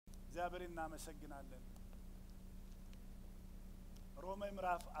እግዚአብሔር እናመሰግናለን ሮሜ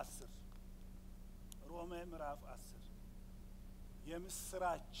ምዕራፍ 10 ሮሜ ምዕራፍ 10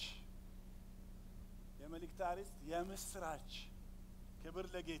 የምስራች የመልእክት አርዕስት የምስራች ክብር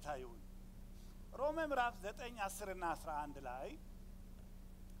ለጌታ ይሁን ሮሜ ምዕራፍ 9 10 እና 11 ላይ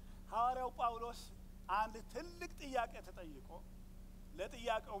ሐዋርያው ጳውሎስ አንድ ትልቅ ጥያቄ ተጠይቆ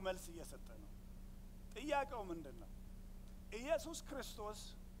ለጥያቄው መልስ እየሰጠ ነው ጥያቄው ምንድነው ኢየሱስ ክርስቶስ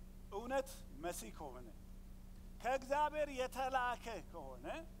እውነት መሲህ ከሆነ ከእግዚአብሔር የተላከ ከሆነ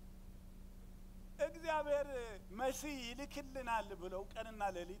እግዚአብሔር መሲህ ይልክልናል ብለው ቀንና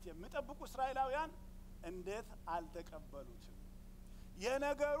ሌሊት የሚጠብቁ እስራኤላውያን እንዴት አልተቀበሉትም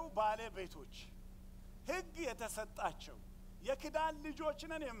የነገሩ ባለቤቶች ሕግ የተሰጣቸው የክዳን ልጆች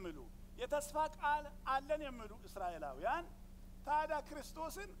ነን የሚሉ የተስፋ ቃል አለን የሚሉ እስራኤላውያን ታዲያ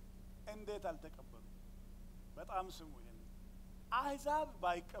ክርስቶስን እንዴት አልተቀበሉ በጣም ስሙ ይሄን አሕዛብ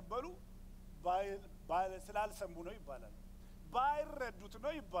ባይቀበሉ ስላልሰሙ ነው ይባላል ባይረዱት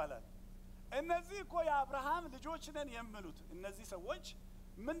ነው ይባላል እነዚህ እኮ የአብርሃም ልጆች ነን የሚሉት እነዚህ ሰዎች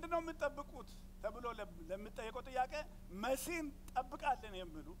ምንድነው የሚጠብቁት ተብሎ ለሚጠየቀው ጥያቄ መሲህን ጠብቃለን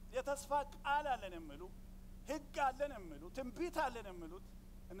የሚሉ የተስፋ ቃል አለን የሚሉ ሕግ አለን የሚሉ ትንቢት አለን የሚሉት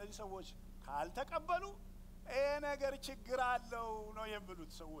እነዚህ ሰዎች ካልተቀበሉ ይሄ ነገር ችግር አለው ነው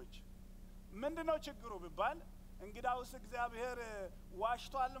የሚሉት ሰዎች ምንድነው ችግሩ ቢባል እንግዳውስ እግዚአብሔር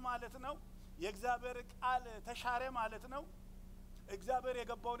ዋሽቷል ማለት ነው የእግዚአብሔር ቃል ተሻረ ማለት ነው እግዚአብሔር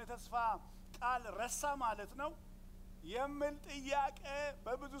የገባውን የተስፋ ቃል ረሳ ማለት ነው የሚል ጥያቄ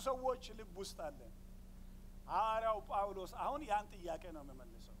በብዙ ሰዎች ልብ ውስጥ አለ ሐዋርያው ጳውሎስ አሁን ያን ጥያቄ ነው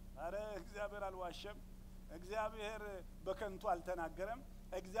የሚመልሰው አረ እግዚአብሔር አልዋሸም እግዚአብሔር በከንቱ አልተናገረም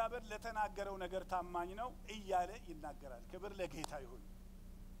እግዚአብሔር ለተናገረው ነገር ታማኝ ነው እያለ ይናገራል ክብር ለጌታ ይሁን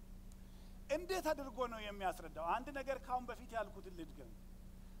እንዴት አድርጎ ነው የሚያስረዳው አንድ ነገር ካሁን በፊት ያልኩት ልድገም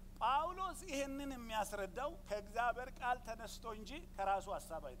ጳውሎስ ይሄንን የሚያስረዳው ከእግዚአብሔር ቃል ተነስቶ እንጂ ከራሱ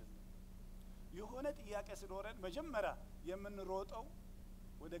ሐሳብ አይደለም የሆነ ጥያቄ ስለሆነ መጀመሪያ የምንሮጠው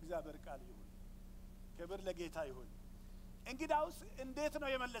ወደ እግዚአብሔር ቃል ይሁን ክብር ለጌታ ይሁን እንግዳውስ እንዴት ነው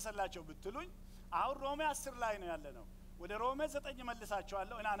የመለሰላቸው ብትሉኝ አሁን ሮሜ 10 ላይ ነው ያለነው ወደ ሮሜ 9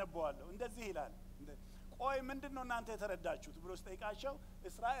 መልሳቸዋለሁ እና አነበዋለሁ እንደዚህ ይላል ቆይ ምንድነው እናንተ የተረዳችሁት ብሎ ጠይቃቸው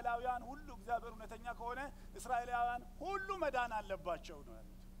እስራኤላውያን ሁሉ እግዚአብሔር እውነተኛ ከሆነ እስራኤላውያን ሁሉ መዳን አለባቸው ነው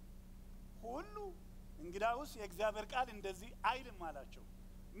ያሉት ሁሉ እንግዳውስ የእግዚአብሔር ቃል እንደዚህ አይልም አላቸው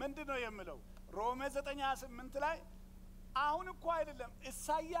ምንድነው የሚለው ሮሜ 9:28 ላይ አሁን እኮ አይደለም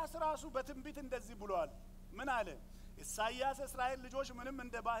ኢሳይያስ ራሱ በትንቢት እንደዚህ ብሏል ምን አለ ኢሳይያስ እስራኤል ልጆች ምንም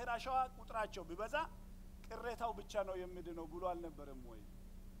እንደ ባህር አሸዋ ቁጥራቸው ቢበዛ ቅሬታው ብቻ ነው የሚድነው ብሎ አልነበረም ወይ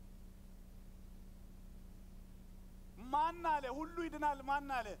ማን አለ ሁሉ ይድናል ማን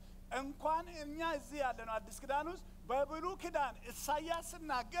አለ እንኳን እኛ እዚህ ያለነው አዲስ ኪዳን ውስጥ በብሉይ ኪዳን ኢሳይያስ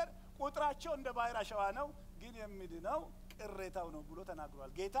ሲናገር ቁጥራቸው እንደ ባህር አሸዋ ነው ግን የሚድነው ቅሬታው ነው ብሎ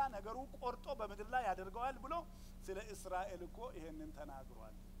ተናግሯል ጌታ ነገሩ ቆርጦ በመድር ላይ ያደርገዋል ብሎ ስለ እስራኤል እኮ ይሄንን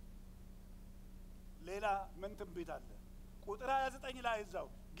ተናግሯል ሌላ ምን ትንቢት አለ ቁጥር 29 ላይ እዛው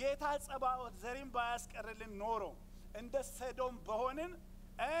ጌታ ጸባኦት ዘሪም ባያስቀርልን ኖሮ እንደ ሰዶም በሆንን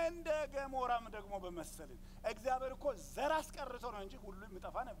እንደ ገሞራም ደግሞ በመሰልን እግዚአብሔር እኮ ዘር አስቀርቶ ነው እንጂ ሁሉ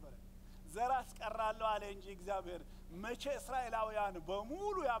የሚጠፋ ነበር ዘር አስቀራለሁ አለ እንጂ እግዚአብሔር መቼ እስራኤላውያን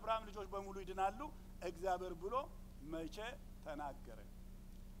በሙሉ የአብርሃም ልጆች በሙሉ ይድናሉ እግዚአብሔር ብሎ መቼ ተናገረ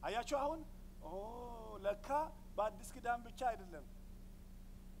አያችሁ አሁን ለካ በአዲስ ኪዳን ብቻ አይደለም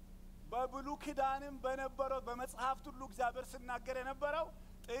በብሉይ ኪዳንም በነበረው በመጽሐፍት ሁሉ እግዚአብሔር ሲናገር የነበረው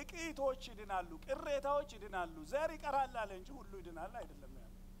ጥቂቶች ይድናሉ ቅሬታዎች ይድናሉ ዘር ይቀራል አለ እንጂ ሁሉ ይድናል አይደለም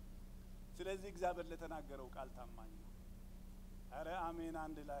ያለው ስለዚህ እግዚአብሔር ለተናገረው ቃል ታማኝ ነው አረ አሜን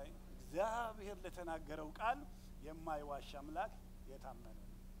አንድ ላይ እግዚአብሔር ለተናገረው ቃል የማይዋሽ አምላክ የታመነ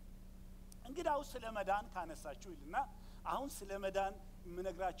ነው እንግዲያው ስለ መዳን ካነሳችሁ ይልና አሁን ስለ መዳን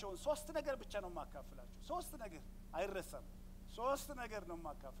ምነግራቸው ሶስት ነገር ብቻ ነው ማካፈላችሁ ሶስት ነገር አይረሳም ሶስት ነገር ነው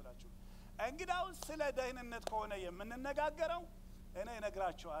ማካፈላችሁ እንግዲያው ስለ ደህንነት ከሆነ የምንነጋገረው እኔ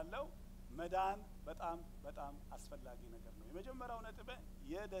እነግራችኋለሁ መዳን በጣም በጣም አስፈላጊ ነገር ነው የመጀመሪያው ነጥብ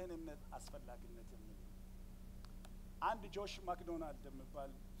የደህንነት አስፈላጊነት የሚል አንድ ጆሽ ማክዶናልድ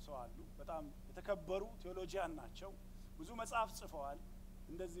የሚባል ሰው አሉ በጣም የተከበሩ ቴዎሎጂያን ናቸው ብዙ መጽሐፍ ጽፈዋል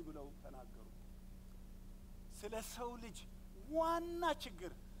እንደዚህ ብለው ተናገሩ ስለ ሰው ልጅ ዋና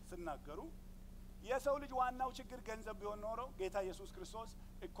ችግር ሲናገሩ የሰው ልጅ ዋናው ችግር ገንዘብ ቢሆን ኖሮ ጌታ ኢየሱስ ክርስቶስ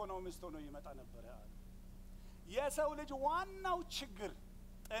ኢኮኖሚስት ሆኖ ይመጣ ነበር አሉ የሰው ልጅ ዋናው ችግር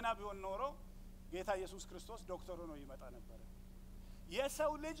ጤና ቢሆን ኖሮ ጌታ ኢየሱስ ክርስቶስ ዶክተር ሆኖ ይመጣ ነበር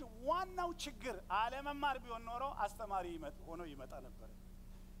የሰው ልጅ ዋናው ችግር አለመማር ቢሆን ኖሮ አስተማሪ ሆኖ ይመጣ ነበር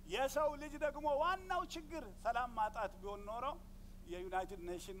የሰው ልጅ ደግሞ ዋናው ችግር ሰላም ማጣት ቢሆን ኖሮ የዩናይትድ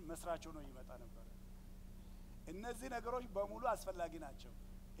ኔሽን መስራች ሆኖ ይመጣ ነበር። እነዚህ ነገሮች በሙሉ አስፈላጊ ናቸው።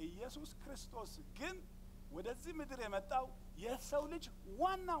 ኢየሱስ ክርስቶስ ግን ወደዚህ ምድር የመጣው የሰው ልጅ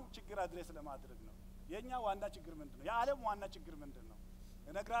ዋናው ችግር አድሬስ ለማድረግ ነው። የኛ ዋና ችግር ምንድነው? የዓለም ዋና ችግር ምንድነው?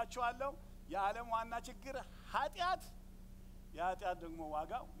 እነግራችኋለሁ። የዓለም ዋና ችግር ኃጢአት፣ የኃጢአት ደግሞ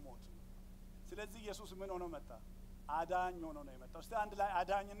ዋጋው ሞት ነው። ስለዚህ ኢየሱስ ምን ሆኖ መጣ? አዳኝ ሆኖ ነው የመጣው። እስቲ አንድ ላይ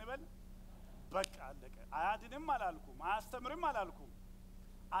አዳኝ እንበል። በቃ አለቀ። አያድንም አላልኩም፣ አያስተምርም አላልኩም፣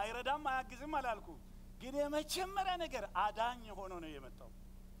 አይረዳም አያግዝም አላልኩም። ግን የመጀመሪያ ነገር አዳኝ ሆኖ ነው የመጣው።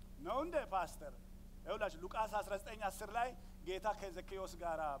 ነው እንደ ፓስተር ይኸውላችሁ ሉቃስ 19:10 ላይ ጌታ ከዘኬዎስ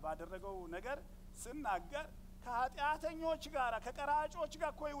ጋር ባደረገው ነገር ሲናገር ከኃጢአተኞች ጋር ከቀራጮች ጋር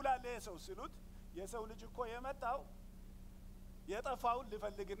እኮ ይውላል ይሄ ሰው ሲሉት የሰው ልጅ እኮ የመጣው የጠፋውን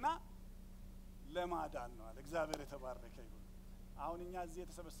ሊፈልግና ለማዳን ነው አለ። እግዚአብሔር የተባረከ ይሁን። አሁን እኛ እዚህ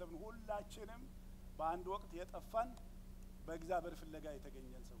የተሰበሰብን ሁላችንም በአንድ ወቅት የጠፋን በእግዚአብሔር ፍለጋ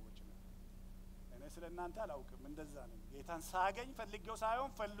የተገኘን ሰዎች ነን። እኔ ስለ እናንተ አላውቅም፣ እንደዛ ነኝ። ጌታን ሳገኝ ፈልጌው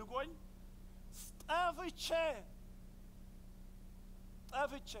ሳይሆን ፈልጎኝ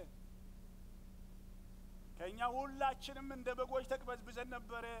ጠፍቼ ከኛ ሁላችንም እንደ በጎች ተቅበዝብዘን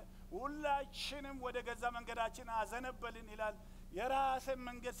ነበር። ሁላችንም ወደ ገዛ መንገዳችን አዘነበልን ይላል። የራሴን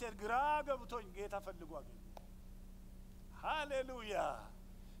መንገድ ሲሄድ ግራ ገብቶኝ ጌታ ፈልጎ አገኘ። ሃሌሉያ።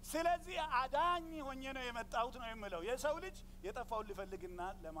 ስለዚህ አዳኝ ሆኜ ነው የመጣሁት ነው የምለው። የሰው ልጅ የጠፋውን ሊፈልግና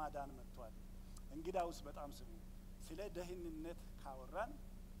ለማዳን መጥቷል። እንግዳውስ በጣም ስሙ። ስለ ደህንነት ካወራን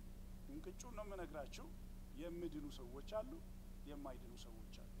እንቅጩን ነው የምነግራችሁ። የሚድኑ ሰዎች አሉ፣ የማይድኑ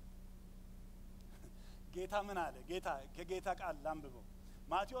ሰዎች አሉ። ጌታ ምን አለ? ከጌታ ቃል ላንብበው።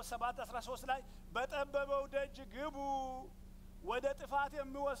 ማቴዎስ 7:13 ላይ በጠበበው ደጅ ግቡ፣ ወደ ጥፋት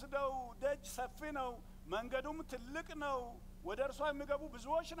የሚወስደው ደጅ ሰፊ ነው፣ መንገዱም ትልቅ ነው፣ ወደ እርሷ የሚገቡ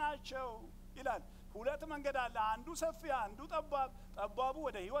ብዙዎች ናቸው ይላል። ሁለት መንገድ አለ፣ አንዱ ሰፊ አንዱ ጠባብ። ጠባቡ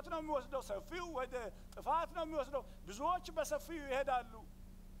ወደ ሕይወት ነው የሚወስደው፣ ሰፊው ወደ ጥፋት ነው የሚወስደው። ብዙዎች በሰፊው ይሄዳሉ።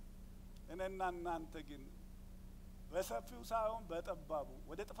 እኔና እናንተ ግን በሰፊው ሳይሆን በጠባቡ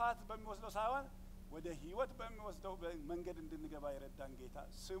ወደ ጥፋት በሚወስደው ሳይሆን ወደ ሕይወት በሚወስደው መንገድ እንድንገባ የረዳን ጌታ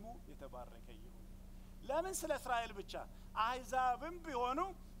ስሙ የተባረከ ይሁን። ለምን ስለ እስራኤል ብቻ? አሕዛብም ቢሆኑ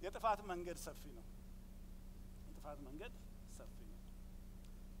የጥፋት መንገድ ሰፊ ነው። የጥፋት መንገድ ሰፊ ነው።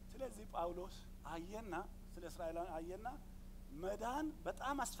 ስለዚህ ጳውሎስ አየና ስለ እስራኤል አየና መዳን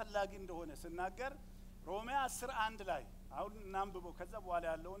በጣም አስፈላጊ እንደሆነ ሲናገር ሮሜ 10:1 ላይ አሁን እናንብበው። ከዛ በኋላ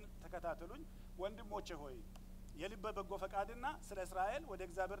ያለውን ተከታተሉኝ። ወንድሞቼ ሆይ የልበ በጎ ፈቃድና ስለ እስራኤል ወደ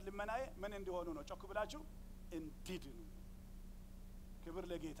እግዚአብሔር ልመናዬ ምን እንዲሆኑ ነው? ጮክ ብላችሁ እንዲድኑ። ክብር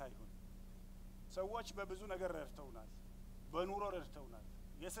ለጌታ ይሁን። ሰዎች በብዙ ነገር ረድተውናል። በኑሮ ረድተውናል።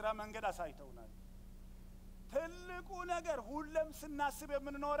 የሥራ መንገድ አሳይተውናል። ትልቁ ነገር ሁለም ስናስብ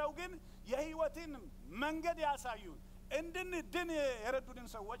የምንኖረው ግን የሕይወትን መንገድ ያሳዩን እንድንድን የረዱንን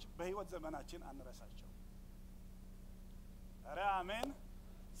ሰዎች በሕይወት ዘመናችን አንረሳቸው። ኧረ አሜን።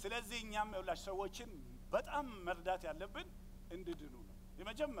 ስለዚህ እኛም ይኸውላችሁ ሰዎችን በጣም መርዳት ያለብን እንዲድኑ ነው።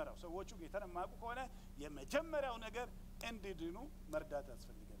 የመጀመሪያው ሰዎቹ ጌታን የማያውቁ ከሆነ የመጀመሪያው ነገር እንዲድኑ መርዳት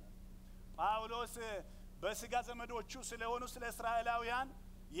ያስፈልገናል። ጳውሎስ በስጋ ዘመዶቹ ስለሆኑ ስለ እስራኤላውያን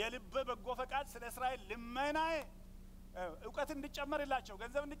የልበ በጎ ፈቃድ ስለ እስራኤል ልመናዬ እውቀት እንዲጨመርላቸው፣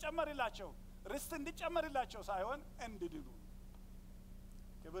 ገንዘብ እንዲጨመርላቸው፣ ርስት እንዲጨመርላቸው ሳይሆን እንዲድኑ።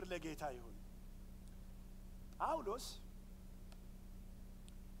 ክብር ለጌታ ይሁን። ጳውሎስ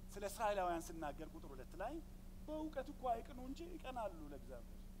ስለ እስራኤላውያን ሲናገር ቁጥር 2 ላይ በእውቀት እኮ አይቅኑ እንጂ ይቀናሉ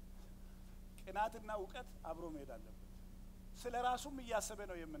ለእግዚአብሔር። ቅናትና እውቀት አብሮ መሄድ አለበት። ስለ ራሱም እያሰበ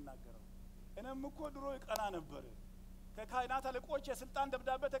ነው የምናገረው። እኔም እኮ ድሮ ይቀና ነበር። ከካህናት አለቆች የስልጣን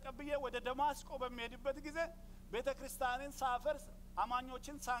ደብዳቤ ተቀብዬ ወደ ደማስቆ በሚሄድበት ጊዜ ቤተ ክርስቲያንን ሳፈርስ፣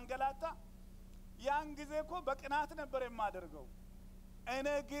 አማኞችን ሳንገላታ፣ ያን ጊዜ እኮ በቅናት ነበር የማደርገው። እኔ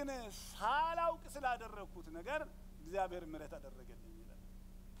ግን ሳላውቅ ስላደረኩት ነገር እግዚአብሔር ምሕረት አደረገልኝ ይላል።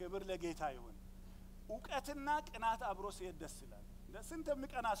 ክብር ለጌታ ይሁን። እውቀትና ቅናት አብሮ ሲሄድ ደስ ይላል። ስንት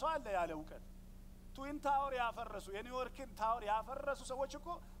የሚቀና ሰው አለ ያለ እውቀት። ትዊን ታወር ያፈረሱ የኒውዮርክን ታወር ያፈረሱ ሰዎች እኮ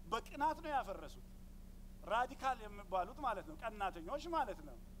በቅናት ነው ያፈረሱት። ራዲካል የሚባሉት ማለት ነው፣ ቀናተኞች ማለት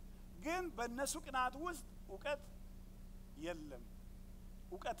ነው። ግን በእነሱ ቅናት ውስጥ እውቀት የለም።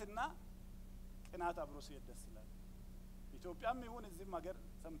 እውቀትና ቅናት አብሮ ሲሄድ ደስ ይላል። ኢትዮጵያም ይሁን እዚህም ሀገር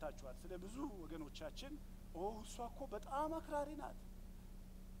ሰምታችኋል ስለ ብዙ ወገኖቻችን እሷ እኮ በጣም አክራሪ ናት፣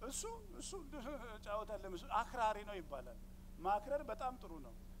 እሱ ጫወታ ለምሱ አክራሪ ነው ይባላል። ማክረር በጣም ጥሩ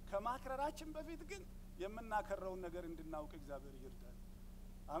ነው። ከማክረራችን በፊት ግን የምናከረውን ነገር እንድናውቅ እግዚአብሔር ይርዳል።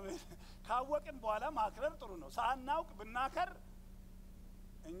 አሜን። ካወቅን በኋላ ማክረር ጥሩ ነው። ሳናውቅ ብናከር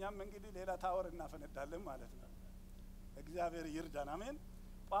እኛም እንግዲህ ሌላ ታወር እናፈነዳለን ማለት ነው። እግዚአብሔር ይርዳን። አሜን።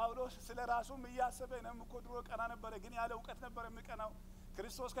 ጳውሎስ ስለ ራሱም እያሰበ ነው እኮ ድሮ ቀና ነበር ግን ያለ ዕውቀት ነበር የሚቀናው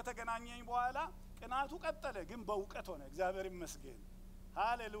ክርስቶስ ከተገናኘኝ በኋላ ቅናቱ ቀጠለ ግን በዕውቀት ሆነ እግዚአብሔር ይመስገን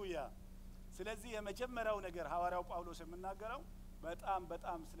ሃሌሉያ ስለዚህ የመጀመሪያው ነገር ሐዋርያው ጳውሎስ የሚናገረው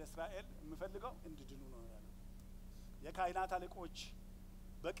በጣም ስለ እስራኤል የሚፈልገው እንዲድኑ ነው ያለው የካህናት አለቆች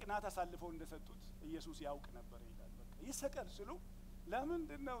በቅናት አሳልፈው እንደሰጡት ኢየሱስ ያውቅ ነበር ይላል በቃ ይሰቀል ሲሉ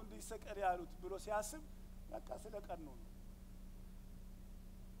ለምንድን ነው እንዲሰቀል ያሉት ብሎ ሲያስብ በቃ ስለቀኑ ነው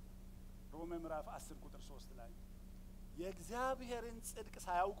ሮሜ ምዕራፍ 10 ቁጥር 3 ላይ የእግዚአብሔርን ጽድቅ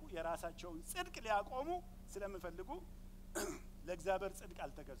ሳያውቁ የራሳቸውን ጽድቅ ሊያቆሙ ስለሚፈልጉ ለእግዚአብሔር ጽድቅ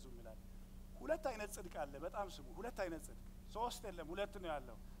አልተገዙም ይላል ሁለት አይነት ጽድቅ አለ በጣም ስሙ ሁለት አይነት ጽድቅ ሶስት የለም ሁለት ነው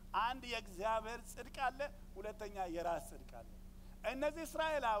ያለው አንድ የእግዚአብሔር ጽድቅ አለ ሁለተኛ የራስ ጽድቅ አለ እነዚህ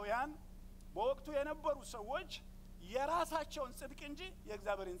እስራኤላውያን በወቅቱ የነበሩ ሰዎች የራሳቸውን ጽድቅ እንጂ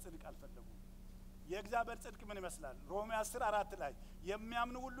የእግዚአብሔርን ጽድቅ አልፈለጉም የእግዚአብሔር ጽድቅ ምን ይመስላል ሮሜ 10:4 ላይ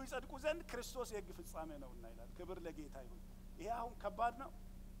የሚያምኑ ሁሉ ይጸድቁ ዘንድ ክርስቶስ የሕግ ፍጻሜ ነውና ይላል ክብር ለጌታ ይሁን ይሄ አሁን ከባድ ነው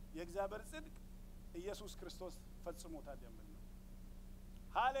የእግዚአብሔር ጽድቅ ኢየሱስ ክርስቶስ ፈጽሞታል የሚል ነው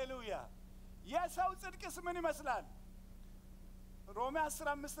ሃሌሉያ የሰው ጽድቅስ ምን ይመስላል ሮሜ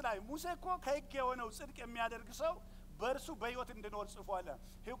 10:5 ላይ ሙሴ እኮ ከሕግ የሆነው ጽድቅ የሚያደርግ ሰው በእርሱ በሕይወት እንዲኖር ጽፏል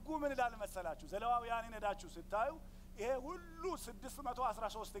ሕጉ ምን ይላል መሰላችሁ ዘሌዋውያንን ሄዳችሁ ስታዩ ይሄ ሁሉ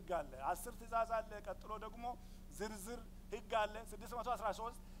 613 ሕግ አለ 10 ትእዛዝ አለ ቀጥሎ ደግሞ ዝርዝር ሕግ አለ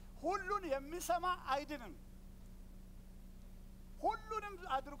 613 ሁሉን የሚሰማ አይድንም ሁሉንም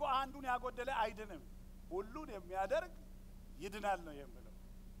አድርጎ አንዱን ያጎደለ አይድንም ሁሉን የሚያደርግ ይድናል ነው የሚለው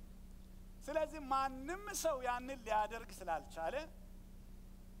ስለዚህ ማንም ሰው ያንን ሊያደርግ ስላልቻለ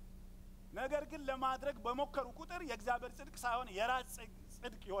ነገር ግን ለማድረግ በመከሩ ቁጥር የእግዚአብሔር ጽድቅ ሳይሆን የራስ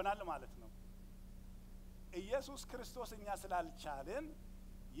ጽድቅ ይሆናል ማለት ነው ኢየሱስ ክርስቶስ እኛ ስላልቻለን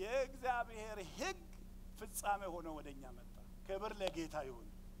የእግዚአብሔር ሕግ ፍጻሜ ሆኖ ወደኛ መጣ ክብር ለጌታ ይሁን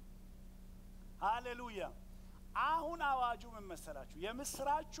ሃሌሉያ አሁን አዋጁ ምን መሰላችሁ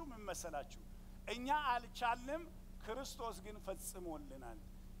የምስራቹ ምን መሰላችሁ እኛ አልቻልንም ክርስቶስ ግን ፈጽሞልናል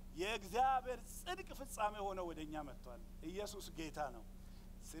የእግዚአብሔር ጽድቅ ፍጻሜ ሆኖ ወደኛ መጥቷል ኢየሱስ ጌታ ነው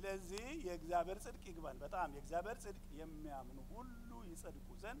ስለዚህ የእግዚአብሔር ጽድቅ ይግባን በጣም የእግዚአብሔር ጽድቅ የሚያምኑ ሁሉ ይጸድቁ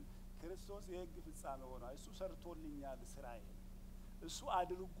ዘንድ ክርስቶስ የሕግ ፍጻሜ ሆኗል እሱ ሰርቶልኛል ስራዬ እሱ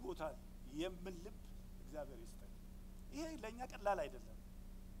አድርጎታል የሚል ልብ እግዚአብሔር ይስጠን ይሄ ለኛ ቀላል አይደለም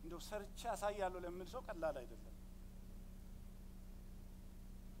እንደው ሰርቻ ያሳያለሁ ለምን ሰው ቀላል አይደለም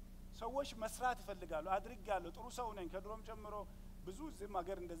ሰዎች መስራት ይፈልጋሉ አድርጋለሁ ጥሩ ሰው ነኝ ከድሮም ጀምሮ ብዙ ዝም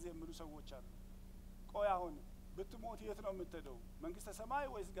ሀገር እንደዚህ የሚሉ ሰዎች አሉ ቆይ አሁን ብትሞት የት ነው የምትሄደው መንግስተ ሰማይ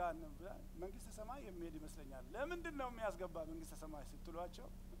ወይስ ገሃነም መንግስተ ሰማይ የሚሄድ ይመስለኛል ለምንድን ነው የሚያስገባ መንግስተ ሰማይ ስትሏቸው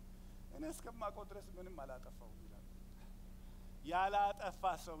እኔ እስከማውቀው ድረስ ምንም አላጠፋው ይላል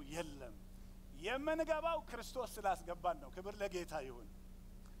ያላጠፋ ሰው የለም የምንገባው ክርስቶስ ስላስገባን ነው ክብር ለጌታ ይሁን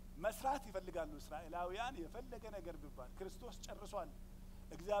መስራት ይፈልጋሉ እስራኤላውያን የፈለገ ነገር ቢባል ክርስቶስ ጨርሷል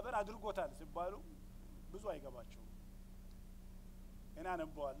እግዚአብሔር አድርጎታል ሲባሉ ብዙ አይገባቸውም እኔ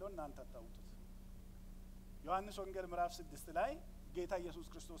አነበዋለሁ እናንተ አታውጡት ዮሐንስ ወንጌል ምዕራፍ 6 ላይ ጌታ ኢየሱስ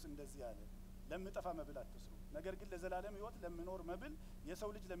ክርስቶስ እንደዚህ አለ ለምጠፋ መብል አትስሩ ነገር ግን ለዘላለም ሕይወት ለሚኖር መብል የሰው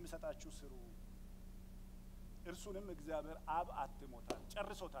ልጅ ለሚሰጣችሁ ስሩ እርሱንም እግዚአብሔር አብ አትሞታል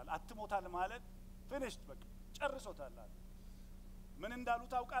ጨርሶታል አትሞታል ማለት ፊኒሽድ በቃ ጨርሶታል አለ ምን እንዳሉ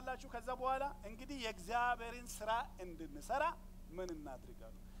ታውቃላችሁ ከዛ በኋላ እንግዲህ የእግዚአብሔርን ስራ እንድንሰራ ምን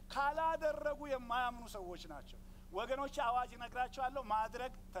እናድርጋሉ ካላደረጉ የማያምኑ ሰዎች ናቸው ወገኖች አዋጅ ነግራቸዋለሁ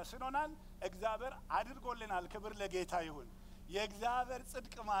ማድረግ ተስኖናል እግዚአብሔር አድርጎልናል ክብር ለጌታ ይሁን የእግዚአብሔር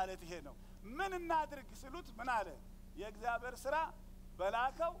ጽድቅ ማለት ይሄ ነው ምን እናድርግ ሲሉት ምን አለ የእግዚአብሔር ስራ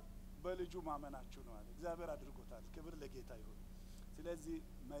በላከው በልጁ ማመናችሁ ነው አለ እግዚአብሔር አድርጎታል ክብር ለጌታ ይሁን ስለዚህ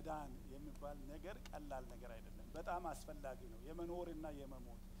መዳን የሚባል ነገር ቀላል ነገር አይደለም በጣም አስፈላጊ ነው የመኖርና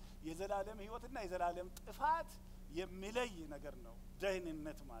የመሞት የዘላለም ሕይወትና የዘላለም ጥፋት የሚለይ ነገር ነው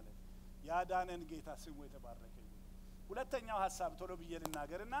ደህንነት ማለት ያዳነን ጌታ ስሙ የተባረከ ይሁን ሁለተኛው ሐሳብ ቶሎ ብዬ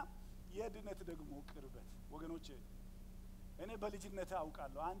ልናገርና የድነት ደግሞ ቅርበት ወገኖቼ እኔ በልጅነት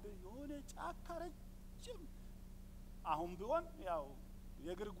አውቃለሁ አንድ የሆነ ጫካ ረጅም አሁን ቢሆን ያው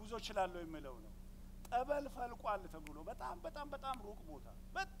የእግር ጉዞ ይችላል የሚለው ነው ጠበል ፈልቋል ተብሎ በጣም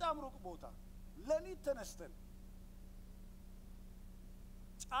ሩቅ ቦታ ለሊት ተነስተን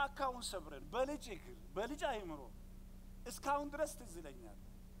ጫካውን ሰብረን በልጅ አይምሮ እስካሁን ድረስ ትዝ ይለኛል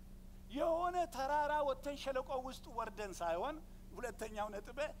የሆነ ተራራ ወጥተን ሸለቆ ውስጥ ወርደን ሳይሆን ሁለተኛው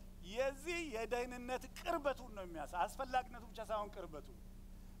ነጥብ የዚህ የደህንነት ቅርበቱን ነው የሚያሳ አስፈላጊነቱ ብቻ ሳይሆን ቅርበቱ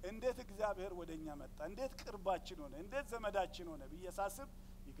እንዴት እግዚአብሔር ወደኛ መጣ እንዴት ቅርባችን ሆነ እንዴት ዘመዳችን ሆነ ብየሳስብ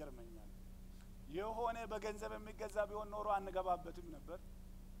ይገርመኛል የሆነ በገንዘብ የሚገዛ ቢሆን ኖሮ አንገባበትም ነበር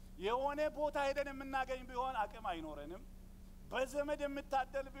የሆነ ቦታ ሄደን የምናገኝ ቢሆን አቅም አይኖረንም በዘመድ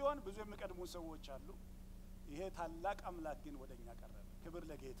የምታደል ቢሆን ብዙ የሚቀድሙ ሰዎች አሉ። ይሄ ታላቅ አምላክ ግን ወደኛ ቀረበ። ክብር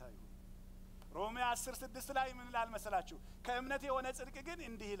ለጌታ ይሁን። ሮሜ 10:6 ላይ ምን ይላል መሰላችሁ? ከእምነት የሆነ ጽድቅ ግን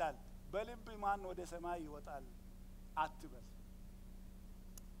እንዲህ ይላል፣ በልብ ማን ወደ ሰማይ ይወጣል አትበል።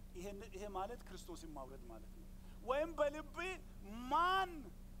 ይሄ ማለት ክርስቶስን ማውረድ ማለት ነው። ወይም በልብ ማን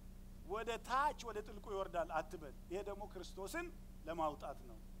ወደ ታች ወደ ጥልቁ ይወርዳል አትበል። ይሄ ደግሞ ክርስቶስን ለማውጣት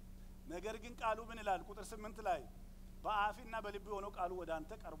ነው። ነገር ግን ቃሉ ምን ይላል? ቁጥር 8 ላይ በአፍና በልብ ሆኖ ቃሉ ወደ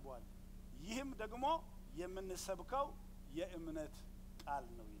አንተ ቀርቧል፣ ይህም ደግሞ የምንሰብከው የእምነት ቃል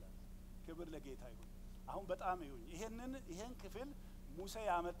ነው ይላል። ክብር ለጌታ ይሁን። አሁን በጣም ይሁን ይሄን ክፍል ሙሴ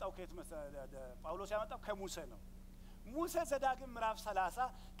ያመጣው ጳውሎስ ያመጣው ከሙሴ ነው። ሙሴ ዘዳግም ምዕራፍ 30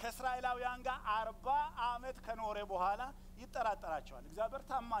 ከእስራኤላውያን ጋር 40 ዓመት ከኖረ በኋላ ይጠራጠራቸዋል። እግዚአብሔር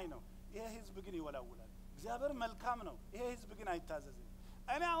ታማኝ ነው፣ ይሄ ህዝብ ግን ይወላውላል። እግዚአብሔር መልካም ነው፣ ይሄ ህዝብ ግን አይታዘዝም።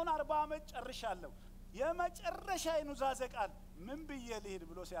 እኔ አሁን 40 ዓመት ጨርሻለሁ፣ የመጨረሻ የኑዛዜ ቃል ምን ብዬ ልሂድ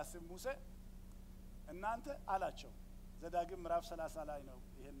ብሎ ሲያስብ ሙሴ እናንተ አላቸው። ዘዳግም ምዕራፍ 30 ላይ ነው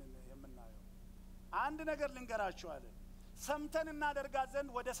ይሄንን የምናየው። አንድ ነገር ልንገራችሁ አለ። ሰምተን እናደርጋት ዘንድ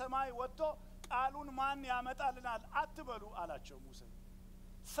ወደ ሰማይ ወጥቶ ቃሉን ማን ያመጣልናል አትበሉ አላቸው ሙሴ።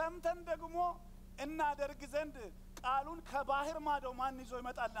 ሰምተን ደግሞ እናደርግ ዘንድ ቃሉን ከባህር ማዶ ማን ይዞ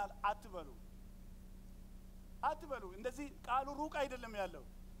ይመጣልናል አትበሉ። እንደዚህ ቃሉ ሩቅ አይደለም ያለው፣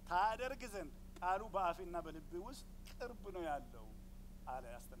 ታደርግ ዘንድ ቃሉ በአፍና በልብ ውስጥ ቅርብ ነው ያለው አለ።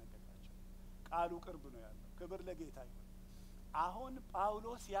 ያስጠነቀቃቸው ቃሉ ቅርብ ነው ያለው። ክብር ለጌታ ይሁን። አሁን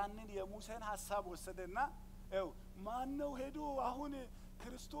ጳውሎስ ያንን የሙሴን ሐሳብ ወሰደና ማን ነው ሄዶ አሁን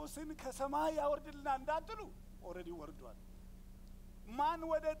ክርስቶስን ከሰማይ ያወርድልናል እንዳትሉ፣ ኦሬዲ ወርዷል። ማን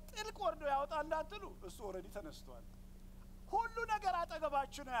ወደ ጥልቅ ወርዶ ያወጣል እንዳትሉ፣ እሱ ኦሬዲ ተነስቷል። ሁሉ ነገር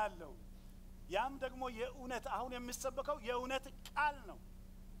አጠገባችሁ ነው ያለው። ያም ደግሞ የእውነት አሁን የሚሰበከው የእውነት ቃል ነው።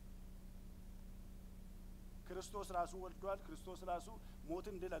 ክርስቶስ ራሱ ወልዷል። ክርስቶስ ራሱ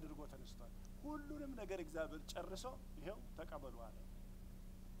ሞትን ድል አድርጎ ተነስቷል። ሁሉንም ነገር እግዚአብሔር ጨርሶ ይሄው ተቀበሉ አለ።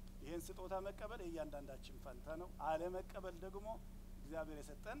 ይሄን ስጦታ መቀበል የእያንዳንዳችን ፈንታ ነው። አለመቀበል ደግሞ እግዚአብሔር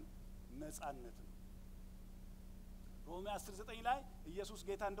የሰጠን ነጻነት ነው። ሮሜ 10:9 ላይ ኢየሱስ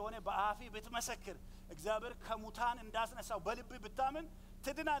ጌታ እንደሆነ በአፌ ብትመሰክር እግዚአብሔር ከሙታን እንዳስነሳው በልብ ብታምን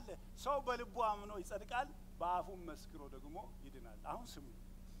ትድናለህ። ሰው በልቡ አምኖ ይጸድቃል፣ በአፉም መስክሮ ደግሞ ይድናል። አሁን ስሙ።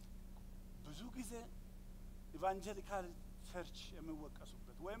 ብዙ ጊዜ ኢቫንጀሊካል ቸርች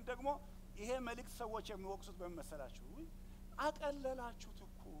የሚወቀሱበት ወይም ደግሞ ይሄ መልእክት ሰዎች የሚወቅሱት በመሰላችሁ አቀለላችሁት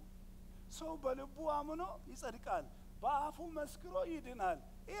እኮ ሰው በልቡ አምኖ ይጸድቃል፣ በአፉ መስክሮ ይድናል።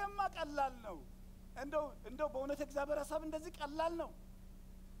 ይሄማ ቀላል ነው። እንደው በእውነት እግዚአብሔር ሐሳብ እንደዚህ ቀላል ነው?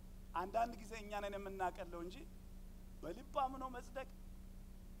 አንዳንድ ጊዜ እኛ ነን የምናቀለው እንጂ በልብ አምኖ መጽደቅ፣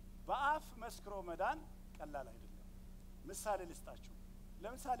 በአፍ መስክሮ መዳን ቀላል አይደለም። ምሳሌ ልስጣችሁ።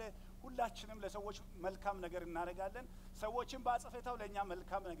 ለምሳሌ ሁላችንም ለሰዎች መልካም ነገር እናደርጋለን። ሰዎችን በአጸፌታው ለኛ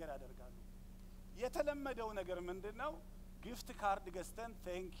መልካም ነገር ያደርጋሉ። የተለመደው ነገር ምንድነው? ጊፍት ካርድ ገዝተን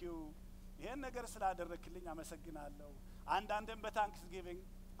ቴንክ ዩ ይሄን ነገር ስላደረክልኝ አመሰግናለሁ። አንዳንዴም በታንክስ ጊቪንግ፣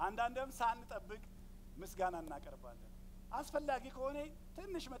 አንዳንዴም ሳንጠብቅ ምስጋና እናቀርባለን። አስፈላጊ ከሆነ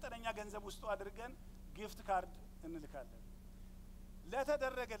ትንሽ መጠነኛ ገንዘብ ውስጡ አድርገን ጊፍት ካርድ እንልካለን።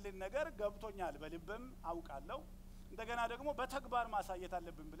 ለተደረገልን ነገር ገብቶኛል በልብም አውቃለሁ፣ እንደገና ደግሞ በተግባር ማሳየት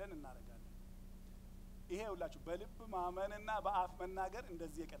አለብን ብለን እናደርጋለን። ይሄ ሁላችሁ በልብ ማመንና በአፍ መናገር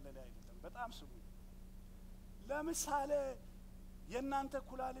እንደዚህ የቀለለ አይደለም። በጣም ስሙ። ለምሳሌ የእናንተ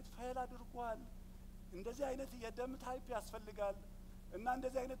ኩላሊት ፌል አድርጓል፣ እንደዚህ አይነት የደም ታይፕ ያስፈልጋል እና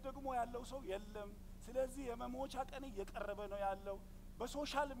እንደዚህ አይነት ደግሞ ያለው ሰው የለም፣ ስለዚህ የመሞቻ ቀን እየቀረበ ነው ያለው፣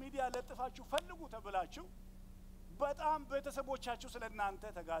 በሶሻል ሚዲያ ለጥፋችሁ ፈልጉ ተብላችሁ በጣም ቤተሰቦቻችሁ ስለናንተ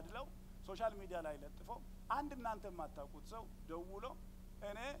ተጋድለው ሶሻል ሚዲያ ላይ ለጥፈው አንድ እናንተ የማታውቁት ሰው ደውሎ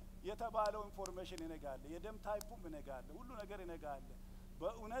እኔ የተባለው ኢንፎርሜሽን ይነጋለ፣ የደም ታይፑም ይነጋለ፣ ሁሉ ነገር ይነጋለ፣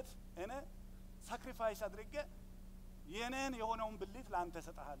 በእውነት እኔ ሳክሪፋይስ አድርጌ የኔን የሆነውን ብልት ላንተ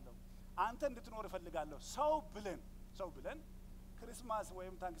ሰጣለሁ፣ አንተ እንድትኖር እፈልጋለሁ ሰው ብለን ክሪስማስ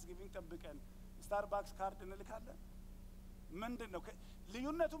ወይም ታንክስጊቪንግ ጠብቀን ስታርባክስ ካርድ እንልካለን። ምንድነው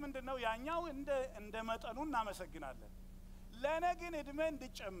ልዩነቱ? ምንድነው? ያኛው እንደ መጠኑ እናመሰግናለን። ለኔ ግን እድሜ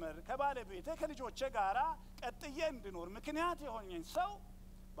እንድጨመር ከባለቤቴ ከልጆቼ ጋራ ቀጥዬ እንድኖር ምክንያት የሆነኝ ሰው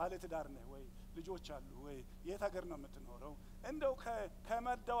ባለትዳር ነህ ወይ? ልጆች አሉ ወይ? የት ሀገር ነው የምትኖረው? እንደው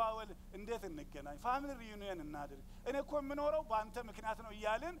ከመደዋወል እንዴት እንገናኝ፣ ፋሚሊ ሪዩኒየን እናድርግ፣ እኔ እኮ የምኖረው በአንተ ምክንያት ነው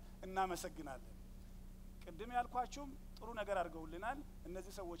እያልን እናመሰግናለን። ቅድም ያልኳችሁም ጥሩ ነገር አድርገውልናል።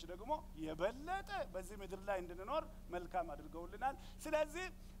 እነዚህ ሰዎች ደግሞ የበለጠ በዚህ ምድር ላይ እንድንኖር መልካም አድርገውልናል። ስለዚህ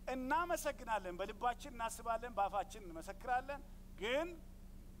እናመሰግናለን፣ በልባችን እናስባለን፣ በአፋችን እንመሰክራለን። ግን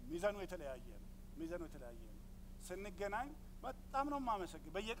ሚዛኑ የተለያየ ነው። ስንገናኝ በጣም ነው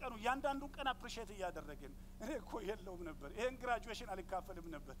ማመሰግን በየቀኑ ያንዳንዱ ቀን አፕሪሺየት ያደረግን እኔ እኮ የለውም ነበር ይሄን ግራጁዌሽን አልካፈልም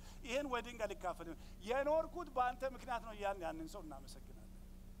ነበር ይሄን ዌዲንግ አልካፈልም የኖርኩት በአንተ ምክንያት ነው ያንን ሰው እናመሰግናለን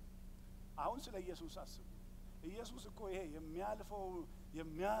አሁን ስለ ኢየሱስ አስቡ ኢየሱስ እኮ ይሄ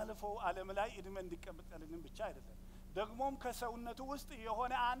የሚያልፈው ዓለም ላይ እድሜ እንዲቀመጥልን ብቻ አይደለም ደግሞም ከሰውነቱ ውስጥ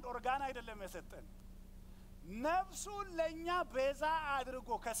የሆነ አንድ ኦርጋን አይደለም የሰጠን ነፍሱን ለኛ ቤዛ አድርጎ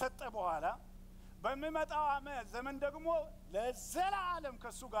ከሰጠ በኋላ በሚመጣው ዘመን ደግሞ ለዘላለም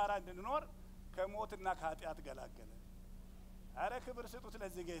ከሱ ጋር እንድንኖር ከሞትና ከኃጢአት ገላገለ አረ ክብር ስጡት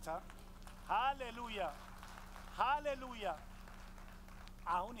ለዚህ ጌታ ሃሌሉያ ሃሌሉያ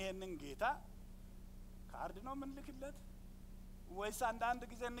አሁን ይሄንን ጌታ ካርድ ነው ምንልክለት ወይስ አንዳንድ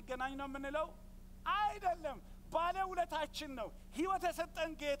ጊዜ እንገናኝ ነው ምንለው አይደለም ባለ ውለታችን ነው ህይወት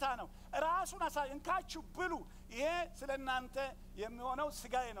የሰጠን ጌታ ነው ራሱን እንካችሁ ብሉ ይሄ ስለናንተ የሚሆነው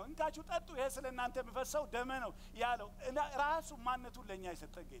ስጋዬ ነው እንካችሁ ጠጡ ይሄ ስለናንተ የሚፈሰው ደሜ ነው ያለው ራሱ ማንነቱን ለኛ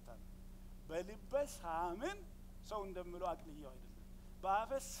የሰጠን ጌታ ነው በልበስ ሳምን ሰው እንደምለው አቅልየው አይደለም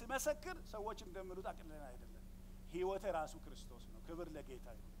በአፈስ መሰክር ሰዎች እንደምሉት አቅልለን አይደለም ህይወት ራሱ ክርስቶስ ነው ክብር ለጌታ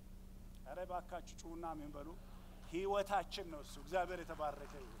ይሁን አረ ባካችሁ ጩና ምን በሉ ህይወታችን ነው እሱ እግዚአብሔር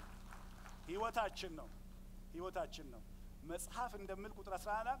የተባረከ ይሁን ህይወታችን ነው መጽሐፍ እንደምል ቁጥር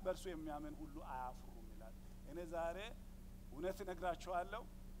 11 በእርሱ የሚያምን ሁሉ አያፍሩም ይላል እኔ ዛሬ እውነት ነግራችኋለሁ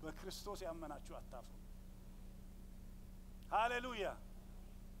በክርስቶስ ያመናችሁ አታፍሩ ሃሌሉያ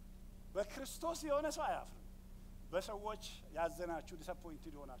በክርስቶስ የሆነ ሰው አያፍርም በሰዎች ያዘናችሁ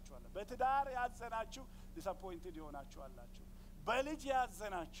ዲስአፖይንትድ ሆናችኋል በትዳር ያዘናችሁ ዲስአፖይንትድ ሆናችኋላችሁ በልጅ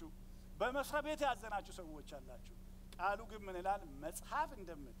ያዘናችሁ በመስሪያ ቤት ያዘናችሁ ሰዎች አላችሁ ቃሉ ግን ምን ይላል መጽሐፍ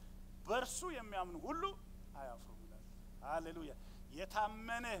እንደምል በእርሱ የሚያምኑ ሁሉ አያፍሩም ይላል ሃሌሉያ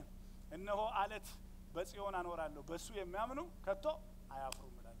የታመነ እነሆ አለት በጽዮን አኖራለሁ በሱ የሚያምኑ ከቶ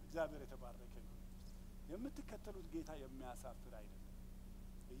አያፍሩም ይላል እግዚአብሔር የተባረከ ነው የምትከተሉት ጌታ የሚያሳፍር አይደለም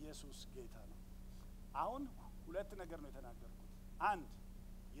ኢየሱስ ጌታ ነው አሁን ሁለት ነገር ነው የተናገርኩት አንድ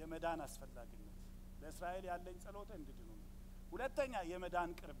የመዳን አስፈላጊነት ለእስራኤል ያለኝ ጸሎት እንድድኑ ሁለተኛ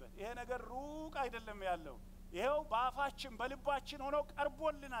የመዳን ቅርበት ይሄ ነገር ሩቅ አይደለም ያለው ይሄው በአፋችን በልባችን ሆኖ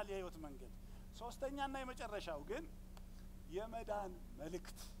ቀርቦልናል የህይወት መንገድ ሶስተኛና የመጨረሻው ግን የመዳን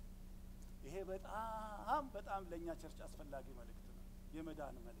መልእክት ይሄ በጣም ለኛ ቸርች አስፈላጊ መልእክት ነው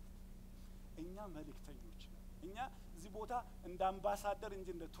የመዳን መልእክት እኛ መልእክተኞች ነን እኛ እዚህ ቦታ እንደ አምባሳደር እንጂ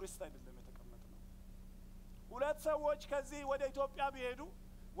እንደ ቱሪስት አይደለም የተቀመጥነው ሁለት ሰዎች ከዚህ ወደ ኢትዮጵያ ቢሄዱ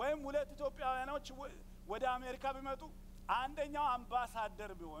ወይም ሁለት ኢትዮጵያውያኖች ወደ አሜሪካ ቢመጡ አንደኛው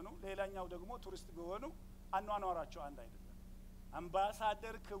አምባሳደር ቢሆኑ ሌላኛው ደግሞ ቱሪስት ቢሆኑ አኗኗራቸው አንድ አይደለም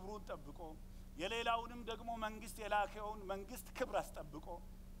አምባሳደር ክብሩን ጠብቆ የሌላውንም ደግሞ መንግስት የላከውን መንግስት ክብር አስጠብቆ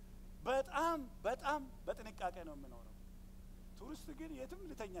በጣም በጥንቃቄ ነው የሚኖረው ቱሪስት ግን የትም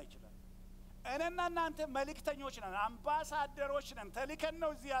ሊተኛ ይችላል እኔና እናንተ መልእክተኞች ነን አምባሳደሮች ነን ተልከን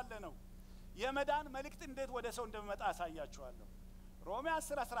ነው እዚህ ያለ ነው የመዳን መልእክት እንዴት ወደ ሰው እንደሚመጣ አሳያችኋለሁ ሮሜ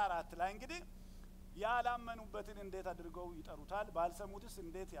 10:14 ላይ እንግዲህ ያላመኑበትን እንዴት አድርገው ይጠሩታል ባልሰሙትስ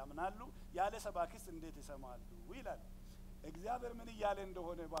እንዴት ያምናሉ ያለ ሰባኪስ እንዴት ይሰማሉ ይላል እግዚአብሔር ምን ይያለ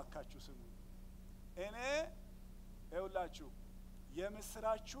እንደሆነ ባካችሁ ስሙ እኔ ይውላችሁ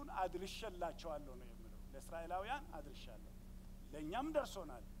የምስራቹን አድርሸላቸዋለሁ ነው የሚለው ለእስራኤላውያን አድርሻለሁ ለኛም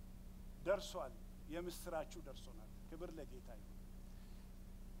ደርሷል የምስራቹ ደርሶናል ክብር ለጌታ ይሁን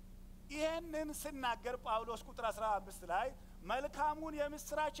ይሄንን ሲናገር ጳውሎስ ቁጥር 15 ላይ መልካሙን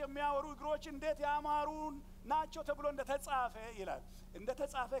የምስራች የሚያወሩ እግሮች እንዴት ያማሩ ናቸው ተብሎ እንደተጻፈ ይላል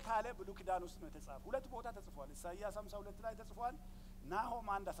እንደተጻፈ ካለ ብሉይ ኪዳን ውስጥ ነው የተጻፈው ሁለት ቦታ ተጽፏል ኢሳይያስ 52 ላይ ተጽፏል ናሆም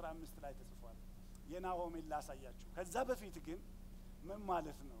 1:15 ላይ ተጽፏል የናሆምን ላሳያችሁ ከዛ በፊት ግን ምን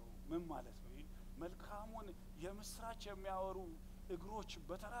ማለት ነው መልካሙን የምስራች የሚያወሩ እግሮች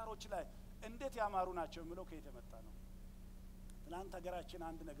በተራሮች ላይ እንዴት ያማሩ ናቸው የሚለው ከየት የመጣ ነው ትናንት ሀገራችን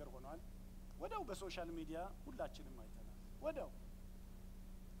አንድ ነገር ሆኗል ወዲያው በሶሻል ሚዲያ ሁላችንም አይተናል ወዲያው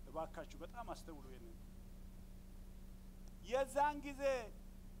እባካችሁ በጣም አስተውሉ ይሄንን የዛን ጊዜ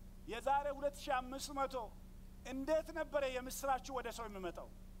የዛሬ 2500 እንዴት ነበር የምስራቹ ወደ ሰው የሚመጣው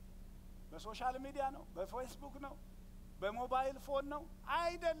በሶሻል ሚዲያ ነው በፌስቡክ ነው በሞባይል ፎን ነው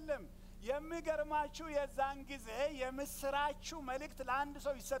አይደለም የሚገርማችሁ የዛን ጊዜ የምስራቹ መልእክት ለአንድ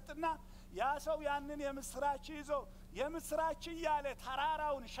ሰው ይሰጥና ያ ሰው ያንን የምስራች ይዞ የምስራች ያለ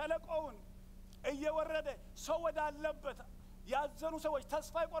ተራራውን ሸለቆውን እየወረደ ሰው ወዳለበት ያዘኑ ሰዎች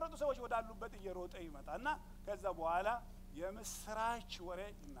ተስፋ የቆረጡ ሰዎች ወዳሉበት እየሮጠ ይመጣና ከዛ በኋላ የምስራች ወሬ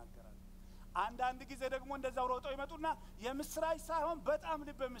ይናገራል አንዳንድ ጊዜ ደግሞ እንደዛው ሮጠው ይመጡና የምስራች ሳይሆን በጣም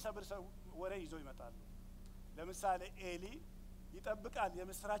ልብ የሚሰብር ሰው ወሬ ይዞ ይመጣሉ ለምሳሌ ኤሊ ይጠብቃል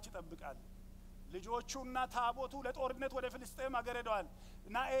የምስራች ይጠብቃል ልጆቹና ታቦቱ ለጦርነት ወደ ፍልስጤም አገር ሄደዋል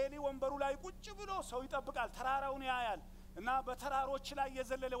እና ኤሊ ወንበሩ ላይ ቁጭ ብሎ ሰው ይጠብቃል ተራራውን ያያል እና በተራሮች ላይ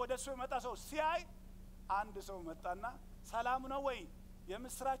የዘለለ ወደሱ የመጣ ሰው ሲያይ አንድ ሰው መጣና ሰላም ነው ወይ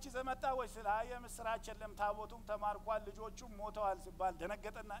የምስራች ዘመጣ ወይ ስላየ የምስራች የለም ታቦቱም ተማርኳል ልጆቹም ሞተዋል ሲባል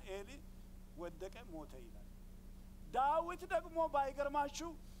ደነገጠና ኤሊ ወደቀ ሞተ ይላል ዳዊት ደግሞ ባይገርማችሁ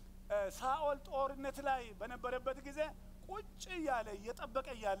ሳኦል ጦርነት ላይ በነበረበት ጊዜ ቁጭ ያለ እየጠበቀ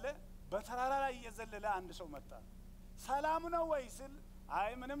ያለ በተራራ ላይ የዘለለ አንድ ሰው መጣ ሰላም ነው ወይ ሲል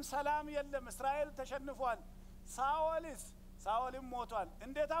አይ ምንም ሰላም የለም እስራኤል ተሸንፏል ሳኦልም ሞቷል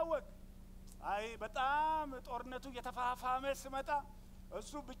እንዴት አወቅ አይ በጣም ጦርነቱ የተፋፋመ ሲመጣ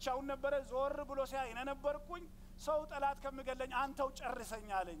እሱ ብቻውን ነበር ዞር ብሎ ሲያይ ነበርኩኝ ሰው ጠላት ከመገለኝ አንተው ጨርሰኝ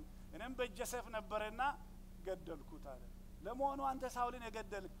አለኝ እኔም በጀሰፍ ነበርና ገደልኩት አለ ለመሆኑ አንተ ሳኦልን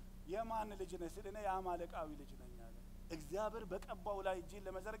የገደልክ የማን ልጅ ነህ ሲል እኔ የአማሌቃዊ ልጅ ነኝ አለ እግዚአብሔር በቀባው ላይ እጅን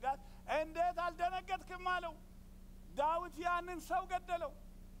ለመዘርጋት እንዴት አልደነገጥክም አለው ዳዊት ያንን ሰው ገደለው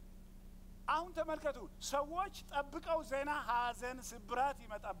አሁን ተመልከቱ ሰዎች ጠብቀው ዜና ሐዘን ስብራት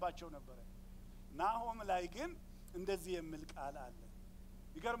ይመጣባቸው ነበር ናሆም ላይ ግን እንደዚህ የሚል ቃል አለ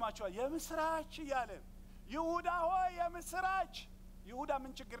ይገርማችኋል የምስራች ያለ ይሁዳ ሆይ የምስራች ይሁዳ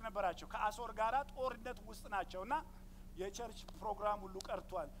ምን ችግር ነበራቸው ከአሶር ጋራ ጦርነት ውስጥ ናቸውና የቸርች ፕሮግራም ሁሉ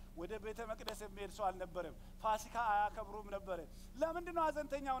ቀርቷል ወደ ቤተ መቅደስ የሚሄድ ሰው አልነበረም ፋሲካ አያከብሩም ነበር ለምንድን ነው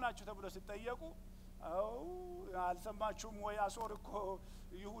ሐዘንተኛው ናችሁ ተብሎ ሲጠየቁ አልሰማችሁም ወይ አሶር እኮ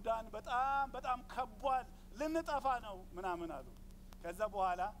ይሁዳን በጣም ከቧል ልንጠፋ ነው ምናምን አሉ ከዛ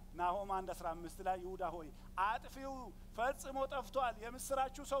በኋላ ናሆም 1:15 ላይ ይሁዳ ሆይ አጥፊው ፈጽሞ ጠፍቷል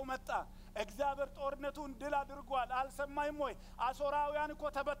የምስራቹ ሰው መጣ እግዚአብሔር ጦርነቱን ድል አድርጓል አልሰማይም ወይ አሶራውያን እኮ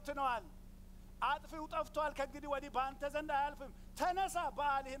ተበትነዋል አጥፊው ጠፍቷል ከእንግዲህ ወዲህ ባንተ ዘንድ አያልፍም ተነሳ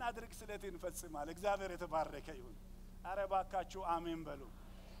በዓልህን አድርግ ስለትን ፈጽማል እግዚአብሔር የተባረከ ይሁን አረ ባካችሁ አሜን በሉ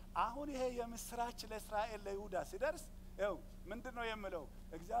አሁን ይሄ የምስራች ለእስራኤል ለይሁዳ ሲደርስ ምንድነው የሚለው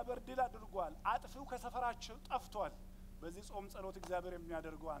እግዚአብሔር ድል አድርጓል አጥፊው ከሰፈራቸው ጠፍቷል በዚህ ጾም ጸሎት እግዚአብሔር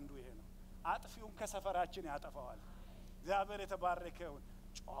የሚያደርገው አንዱ ይሄ ነው አጥፊውን ከሰፈራችን ያጠፋዋል እግዚአብሔር የተባረከ ይሁን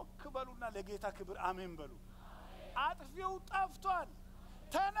ጮክ በሉና ለጌታ ክብር አሜን በሉ አጥፊው ጠፍቷል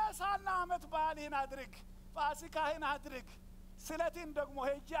ተነሳና አመት በዓልህን አድርግ ፋሲካህን አድርግ ስለትን ደግሞ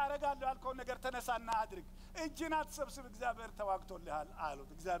ሄጄ አረጋለሁ ያልከው ነገር ተነሳና አድርግ እጅን አትሰብስብ እግዚአብሔር ተዋግቶልሃል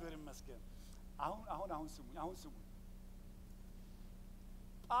አሉት እግዚአብሔር ይመስገን አሁን ስሙኝ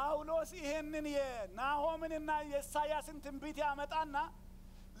ጳውሎስ ይሄንን የናሆምንና የኢሳያስን ትንቢት ያመጣና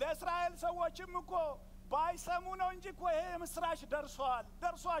ለእስራኤል ሰዎችም እኮ ባይሰሙ ነው እንጂ እኮ ይሄ ምስራች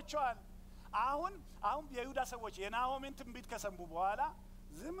ደርሷቸዋል አሁን የይሁዳ ሰዎች የናሆምን ትንቢት ከሰሙ በኋላ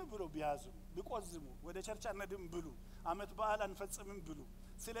ዝም ብሎ ቢያዝኑ ቢቆዝሙ ወደ ቸርች አንሄድም ብሉ አመት በዓል አንፈጽምም ብሉ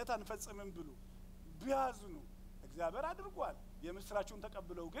ስለት አንፈጽምም ብሉ ቢያዝኑ እግዚአብሔር አድርጓል የምስራቹን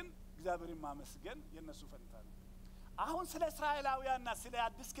ተቀብለው ግን እግዚአብሔርን ማመስገን የነሱ ፈንታ ነው አሁን ስለ እስራኤላውያንና ስለ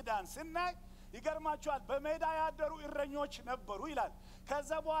አዲስ ኪዳን ስናይ ይገርማችኋል በሜዳ ያደሩ እረኞች ነበሩ ይላል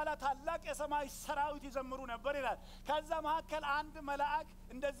ከዛ በኋላ ታላቅ የሰማይ ሰራዊት ይዘምሩ ነበር ይላል ከዛ መካከል አንድ መልአክ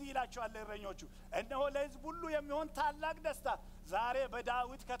እንደዚህ ይላቸዋል እረኞቹ እነሆ ለሕዝብ ሁሉ የሚሆን ታላቅ ደስታ ዛሬ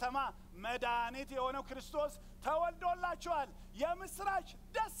በዳዊት ከተማ መድኃኒት የሆነው ክርስቶስ ተወልዶላችኋል የምስራች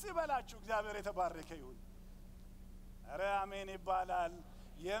ደስ ይበላችሁ እግዚአብሔር የተባረከ ይሁን አረ አሜን ይባላል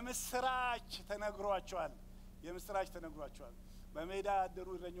የምስራች ተነግሯቸዋል በሜዳ ያደሩ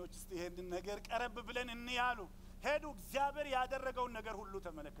እረኞች እስቲ ይሄንን ነገር ቀረብ ብለን እንያሉ ሄዱ እግዚአብሔር ያደረገውን ነገር ሁሉ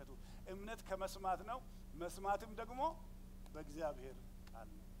ተመለከቱ እምነት ከመስማት ነው መስማትም ደግሞ በእግዚአብሔር ቃል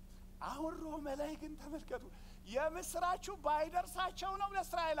ነው አሁን ሮሜ ላይ ግን ተመልከቱ የምስራቹ ባይደርሳቸው ነው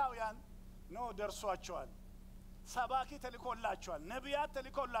ለእስራኤላውያን ነው ደርሷቸዋል ሰባኪ ተልኮላቸዋል ነቢያት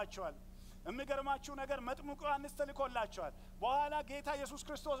ተልኮላቸዋል የሚገርማችሁ ነገር መጥምቁ ዮሐንስ ተልኮላቸዋል በኋላ ጌታ ኢየሱስ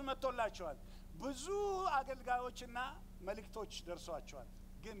ክርስቶስ መጥቶላቸዋል ብዙ አገልጋዮችና መልእክቶች ደርሷቸዋል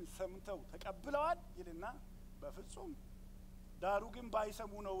ግን ሰምተው ተቀብለዋል ይልና በፍጹም ዳሩ ግን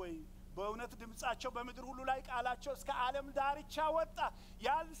ባይሰሙ ነው ወይ በእውነት ድምጻቸው በምድር ሁሉ ላይ ቃላቸው እስከ ዓለም ዳርቻ ወጣ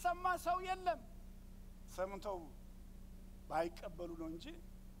ያልሰማ ሰው የለም ሰምተው ባይቀበሉ ነው እንጂ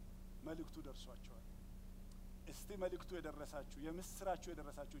መልእክቱ ደርሷቸዋል እስቲ መልእክቱ የደረሳችሁ የምስራቹ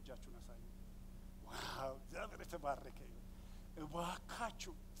የደረሳችሁ እጃችሁን አሳዩ ዋው እግዚአብሔር የተባረከ ይሁን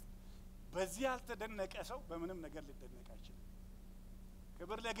እባካችሁ በዚህ ያልተደነቀ ሰው በምንም ነገር ሊደነቅ አይችልም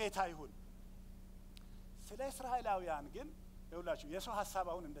ክብር ለጌታ ይሁን ስለ እስራኤላውያን ግን ይውላችሁ የሰው ሐሳብ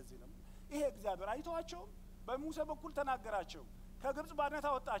አሁን እንደዚህ ነው ይሄ እግዚአብሔር አይተዋቸው በሙሴ በኩል ተናገራቸው ከግብጽ ባርነት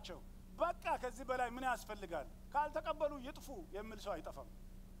አወጣቸው በቃ ከዚህ በላይ ምን ያስፈልጋል ካልተቀበሉ ይጥፉ የሚል ሰው አይጠፋም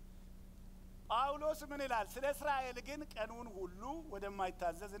ጳውሎስ ምን ይላል ስለ እስራኤል ግን ቀኑን ሁሉ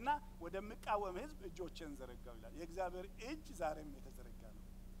ወደማይታዘዝና ወደሚቃወም ሕዝብ እጆችን ዘረጋው ይላል የእግዚአብሔር እጅ ዛሬም የተዘረጋ ነው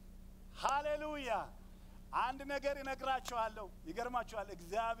ሃሌሉያ አንድ ነገር ይነግራችኋለሁ ይገርማችኋል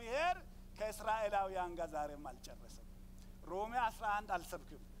እግዚአብሔር ከእስራኤላውያን ጋር ዛሬም አልጨረሰም ሮሜ 11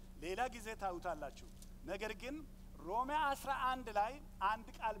 አልሰብክም ሌላ ጊዜ ታውታላችሁ ነገር ግን ሮሜ 11 ላይ አንድ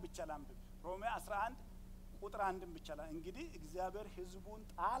ቃል ብቻ ላንብብ ሮሜ 11 ቁጥር 1 ብቻ ላይ እንግዲህ እግዚአብሔር ህዝቡን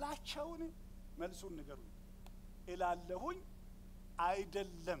ጣላቸውን መልሱን ንገሩኝ እላለሁኝ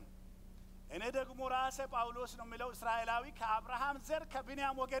አይደለም እኔ ደግሞ ራሴ ጳውሎስ ነው የሚለው እስራኤላዊ ከአብርሃም ዘር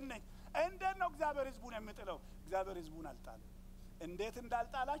ከብንያም ወገን ነኝ እንዴት ነው እግዚአብሔር ህዝቡን የሚጥለው እግዚአብሔር ህዝቡን አልጣለም እንዴት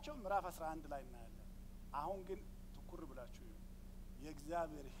እንዳልጣላቸው ምዕራፍ 11 ላይ እናያለን አሁን ግን ትኩር ብላችሁ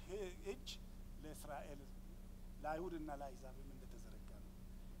የእግዚአብሔር እጅ ለእስራኤል ለአይሁድና ለአሕዛብም እንደተዘረጋ ነው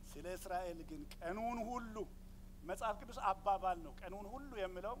ስለ እስራኤል ግን ቀኑን ሁሉ መጽሐፍ ቅዱስ አባባል ነው ቀኑን ሁሉ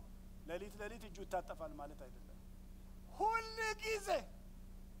የሚለው ሌሊት እጁ ይታጠፋል ማለት አይደለም ሁሉ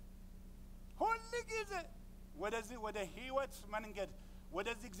ጊዜ ወደዚህ ወደ ህይወት መንገድ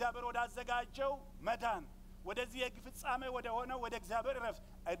ወደዚህ እግዚአብሔር ወዳዘጋጀው መዳን ወደዚህ የፍጻሜ ወደ ሆነ ወደ እግዚአብሔር ረፍት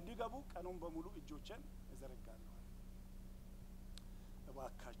እንዲገቡ ቀኑን በሙሉ እጆችን እዘረጋለሁ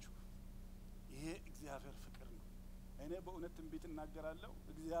እባካችሁ ይሄ እግዚአብሔር ፍቅር ነው እኔ በእውነት ትንቢት እናገራለሁ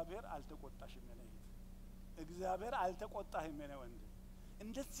እግዚአብሔር አልተቆጣሽም ማለት እግዚአብሔር አልተቆጣህም ማለት ወንድ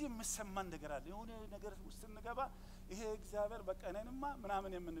እንደዚህ የምሰማን ነገር አለ የሆነ ነገር ውስጥ እንገባ ይሄ እግዚአብሔር በቀነንማ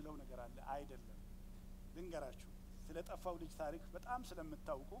ምናምን የምንለው ነገር አለ አይደለም ልንገራችሁ ስለ ጠፋው ልጅ ታሪክ በጣም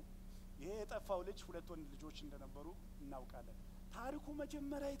ስለምታውቁ ይሄ የጠፋው ልጅ ሁለት ወንድ ልጆች እንደነበሩ እናውቃለን ታሪኩ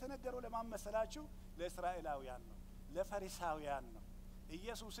መጀመሪያ የተነገረው ለማመሰላችሁ ለእስራኤላውያን ነው ለፈሪሳውያን ነው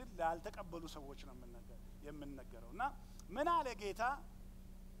ኢየሱስን ላልተቀበሉ ሰዎች ነው የምንነገረውና ምን አለ ጌታ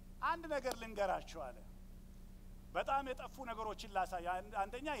አንድ ነገር ልንገራችሁ አለ በጣም የጠፉ ነገሮችን ላሳይ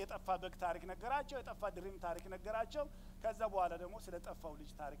አንደኛ የጠፋ በግ ታሪክ ነገራቸው የጠፋ ድሪም ታሪክ ነገራቸው ከዛ በኋላ ደግሞ ስለ ጠፋው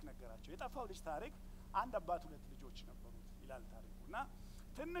ልጅ ታሪክ ነገራቸው የጠፋው ልጅ ታሪክ አንድ አባት ሁለት ልጆች ነበሩት ይላል ታሪኩና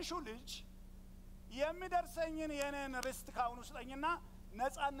ትንሹ ልጅ የሚደርሰኝን የኔን ርስት ካሁኑ ስጠኝና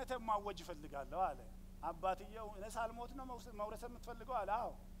ነጻነትን ማወጅ ይፈልጋለሁ አለ አባትየው እኔ ሳልሞት ነው መውረስ የምትፈልገው አለ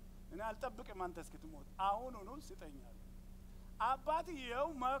አዎ እኔ አልጠብቅም አንተ እስክትሞት አሁኑኑ ስጠኝ አለ አባትየው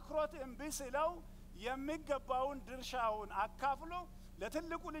መክሮት እምቢ ሲለው የሚገባውን ድርሻውን አካፍሎ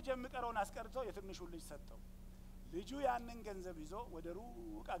ለትልቁ ልጅ የሚቀረውን አስቀርቶ የትንሹ ልጅ ሰጠው ልጁ ያንን ገንዘብ ይዞ ወደ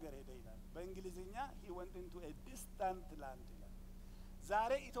ሩቅ አገር ሄደ ይላል በእንግሊዝኛ he went into a distant land ይላል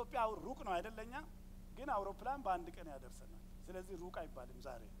ዛሬ ኢትዮጵያ ሩቅ ነው አይደለኛ ግን አውሮፕላን በአንድ ቀን ያደርሰናል ስለዚህ ሩቅ አይባልም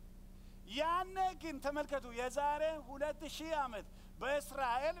ዛሬ ያኔ ግን ተመልከቱ የዛሬ 2000 ዓመት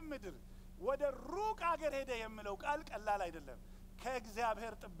በእስራኤል ምድር ወደ ሩቅ አገር ሄደ የሚለው ቃል ቀላል አይደለም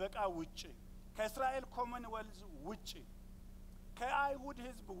ከእግዚአብሔር ጥበቃ ውጪ ከእስራኤል ኮመንዌልዝ ውጪ ከአይሁድ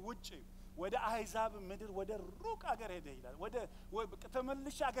ህዝብ ውጪ ወደ አሕዛብ ምድር ወደ ሩቅ አገር ሄደ ይላል ወደ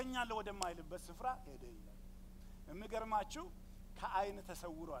ተመልሼ አገኛለሁ ወደ ማይልበት ስፍራ ሄደ ይላል የሚገርማችሁ ከአይን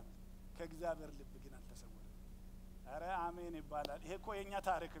ተሰውሯል ከእግዚአብሔር ልብ ግን አልተሰወረም አረ አሜን ይባላል ይሄ እኮ የኛ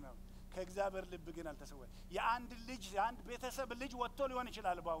ታሪክ ነው ከእግዚአብሔር ልብ ግን አልተሰወረም የአንድ ቤተሰብ ልጅ ወጥቶ ሊሆን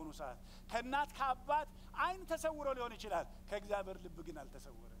ይችላል በአሁኑ ሰዓት ከእናት ከአባት አይን ተሰውሮ ሊሆን ይችላል ከእግዚአብሔር ልብ ግን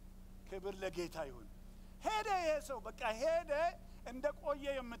አልተሰወረም ክብር ለጌታ ይሁን ሄደ ይሄ ሰው በቃ ሄደ እንደ ቆየ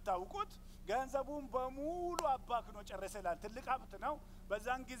የምታውቁት ገንዘቡን በሙሉ አባክኖ ጨረሰላል ትልቅ ሀብት ነው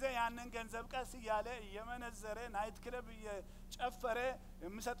በዛን ጊዜ ያንን ገንዘብ ቀስ እያለ እየመነዘረ ናይት ክለብ እየጨፈረ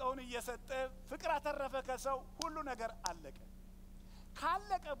የሚሰጠውን እየሰጠ ፍቅር አተረፈ ከሰው ሁሉ ነገር አለቀ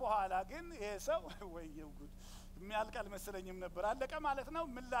ካለቀ በኋላ ግን ይሄ ሰው ወየው ጉድ የሚያልቅ አልመሰለኝም ነበር አለቀ ማለት ነው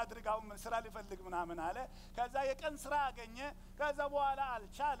ምን ላድርግ አሁን ምን ስራ ሊፈልግ ምናምን አለ ከዛ የቀን ስራ አገኘ ከዛ በኋላ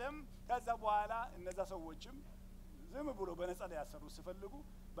አልቻለም ከዛ በኋላ እነዛ ሰዎችም ዝም ብሎ በነፃ ላይ ያሰሩ ሲፈልጉ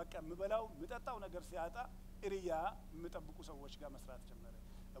በቃ ምበላው ምጠጣው ነገር ሲያጣ ኢሪያ የሚጠብቁ ሰዎች ጋር መስራት ጀመረ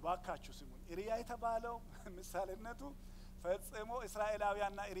እባካችሁ ስሙኝ ኢሪያ የተባለው ምሳሌነቱ ፈጽሞ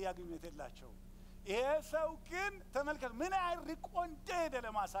እስራኤላውያንና ኢሪያ ግንኙነት የላቸው ይሄ ሰው ግን ተመልከቱ ምን አይነት ሪቆንዴ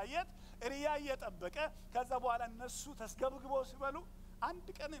ለማሳየት ኢሪያ እየጠበቀ ከዛ በኋላ እነሱ ተስገብግበው ሲበሉ አንድ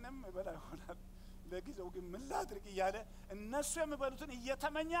ቀን እኔም እበላ ይሆናል ለጊዜው ግን ምን ላድርግ እያለ እነሱ የሚበሉትን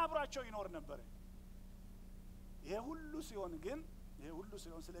እየተመኘ አብሯቸው ይኖር ነበር ይሄ ሁሉ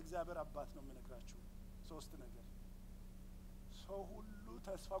ሲሆን ስለ እግዚአብሔር አባት ነው የምነግራችሁ ሶስት ነገር ሰው ሁሉ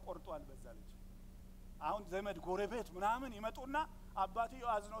ተስፋ ቆርጧል በዛ ልጅ አሁን ዘመድ ጎረቤት ምናምን ይመጡና አባትየው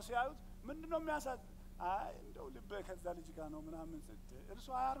አዝኖ ሲያዩት ምንድነው የሚያሳዝ አይ እንደው ልበ ከዛ ልጅ ጋር ነው ምናምን እርሱ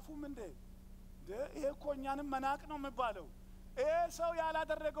አያርፉም እንዴ ይሄ እኮ እኛንም መናቅ ነው የሚባለው ይሄ ሰው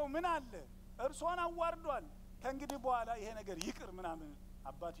ያላደረገው ምን አለ እርሱን አዋርዷል ከእንግዲህ በኋላ ይሄ ነገር ይቅር ምናምን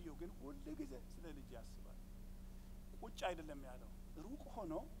አባትየው ግን ሁሉ ጊዜ ስለ ልጅ ያስባል ቁጭ አይደለም ያለው ሩቅ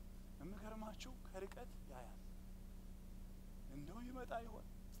ሆኖ የሚገርማችሁ ከርቀት ያያል እንደው ይመጣ ይሆን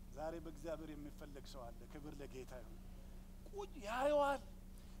ዛሬ በእግዚአብሔር የሚፈልግ ሰው አለ ክብር ለጌታ ይሁን ቁጭ ያየዋል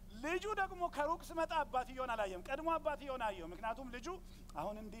ልጁ ደግሞ ከሩቅ ስመጣ አባትየውን አላየም። ቀድሞ አባትየውን አየው። ምክንያቱም ልጁ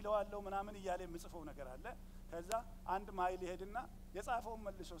አሁን እንዲለዋለው ምናምን እያለ የምጽፈው ነገር አለ። ከዛ አንድ ማይል ይሄድና የጻፈውን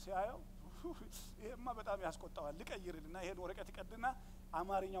መልሶ ሲያየው ይሄማ በጣም ያስቆጣዋል። ልቀይርልና ይሄን ወረቀት ይቀድና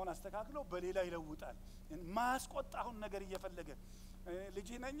አማርኛውን አስተካክሎ በሌላ ይለውጣል። ማስቆጣውን ነገር እየፈለገ ልጅ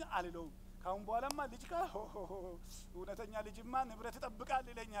ነኝ አልለውም። ካሁን በኋላማ ልጅ እውነተኛ ልጅማ ንብረት ይጠብቃል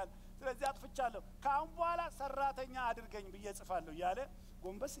ይለኛል። ስለዚህ አጥፍቻለሁ። ካሁን በኋላ ሰራተኛ አድርገኝ ብዬ ጽፋለሁ ያለ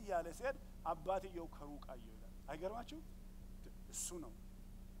ጎንበስ እያለ ሲሄድ አባትየው ከሩቅ አየው ይላል። አይገርማችሁ? እሱ ነው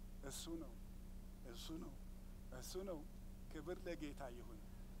እሱ ነው እሱ ነው እሱ ነው። ክብር ለጌታ ይሁን።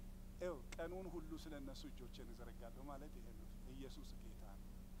 ኤው ቀኑን ሁሉ ስለነሱ እጆቼን እዘረጋለሁ ማለት ይሄ ነው። ኢየሱስ ጌታ ነው።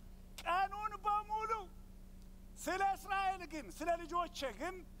 ቀኑን በሙሉ ስለ እስራኤል ግን ስለ ልጆቼ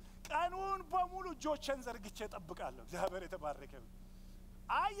ግን ቀኑን በሙሉ እጆቼን ዘርግቼ እጠብቃለሁ። እግዚአብሔር የተባረከ ነው።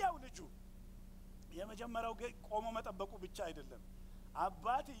 አያው ልጁ የመጀመሪያው ቆሞ መጠበቁ ብቻ አይደለም።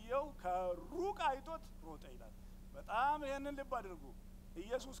 አባትየው ከሩቅ አይቶት ሮጠ ይላል። በጣም ይሄንን ልብ አድርጉ።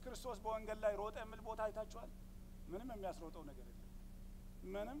 ኢየሱስ ክርስቶስ በወንጌል ላይ ሮጠ የሚል ቦታ አይታችኋል? ምንም የሚያስሮጠው ነገር የለም።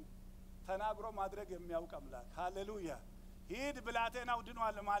 ምንም ተናግሮ ማድረግ የሚያውቅ አምላክ። ሃሌሉያ። ሂድ ብላቴናው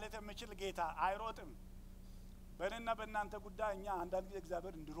ድኗል ማለት የሚችል ጌታ አይሮጥም። በእኔና በእናንተ ጉዳይ እኛ አንዳንድ ጊዜ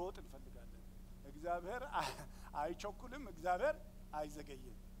እግዚአብሔር እንዲሮጥ እንፈልጋለን። እግዚአብሔር አይቸኩልም። እግዚአብሔር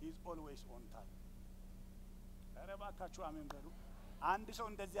አይዘገይም። he is always on time። ኧረ እባካችሁ አሜን በሉ። አንድ ሰው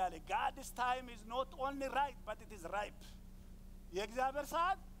እንደዚህ አለ፣ God's time is not only right but it is ripe። የእግዚአብሔር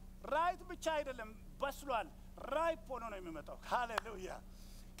ሰዓት ራይት ብቻ አይደለም በስሏል፣ ራይፕ ሆኖ ነው የሚመጣው። ሃሌሉያ።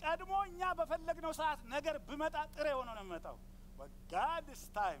 ቀድሞ እኛ በፈለግነው ሰዓት ነገር ብመጣ ጥሬ ሆኖ ነው የሚመጣው። but God's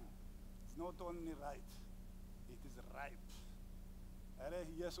time is not only right it is ripe። አረ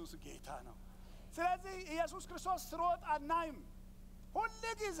ኢየሱስ ጌታ ነው። ስለዚህ ኢየሱስ ክርስቶስ ስሮጥ አናይም ሁሉ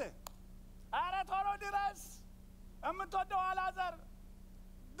ጊዜ። አረ ቶሎ ድረስ እምትወደው አልዓዛር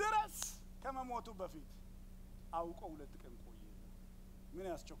ድረስ ከመሞቱ በፊት አውቆ 2 ቀን ቆየ። ምን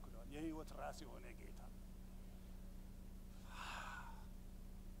ያስቸኩለዋል? የህይወት ራስ የሆነ ጌታ።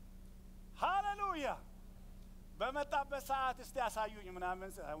 ሃሌሉያ። በመጣበት ሰዓት እስቲ ያሳዩኝ ምናምን።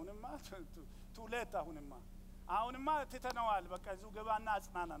 አሁንማ ቱሌት አሁንማ ትተነዋል። በቃ እዚሁ ገባና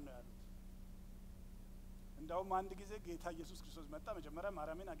አጽናናን ነው ያሉት። እንደውም አንድ ጊዜ ጌታ ኢየሱስ ክርስቶስ መጣ። መጀመሪያ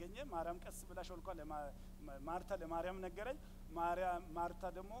ማርያምን አገኘ። ማርያም ቀስ ብላ ሾልኳ ማርታ ለማርያም ነገረኝ።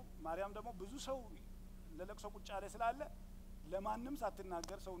 ማርያም ደግሞ ብዙ ሰው ለለቅሶ ቁጭ ያለ ስላለ ለማንም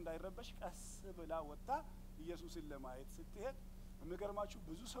ሳትናገር ሰው እንዳይረበሽ ቀስ ብላ ወጣ ኢየሱስን ለማየት ስትሄድ የሚገርማችሁ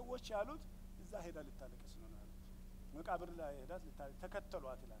ብዙ ሰዎች ያሉት እዛ ሄዳ ልታለቅስ ነው ያሉት። መቃብር ላይ ሄዳ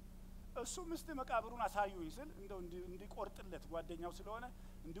ተከተሏት ይላል። እሱ ምስት መቃብሩን አሳዩኝ ስል እንደው እንዲቆርጥለት ጓደኛው ስለሆነ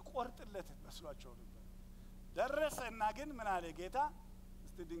እንዲቆርጥለት መስሏቸው ነበር። ደረሰና ግን ምን አለ ጌታ?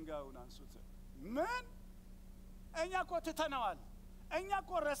 እስቲ ድንጋዩን አንሱት። ምን? እኛ እኮ ትተነዋል፣ እኛ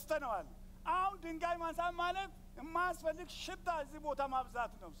እኮ ረስተነዋል። አሁን ድንጋይ ማንሳት ማለት የማያስፈልግ ሽታ እዚህ ቦታ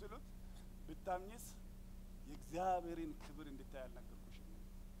ማብዛት ነው ሲሉት፣ ብታምኝስ የእግዚአብሔርን ክብር እንድታይ አልነገርኩሽ?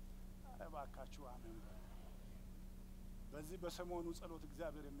 ኧረ እባካችሁ አሜን። በዚህ በሰሞኑ ጸሎት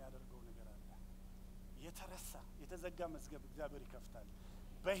እግዚአብሔር የሚያደርገው ነገር አለ። የተረሳ የተዘጋ መዝገብ እግዚአብሔር ይከፍታል፣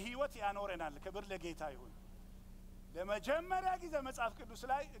 በህይወት ያኖረናል። ክብር ለጌታ ይሁን። ለመጀመሪያ ጊዜ መጽሐፍ ቅዱስ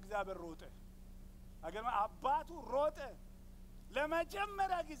ላይ እግዚአብሔር ሮጠ። አባቱ ሮጠ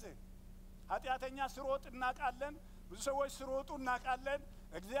ለመጀመሪያ ጊዜ። ኃጢአተኛ ስሮጥ እናውቃለን፣ ብዙ ሰዎች ስሮጡ እናውቃለን።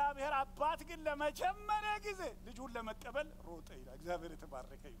 እግዚአብሔር አባት ግን ለመጀመሪያ ጊዜ ልጁን ለመቀበል ሮጠ ይላል። እግዚአብሔር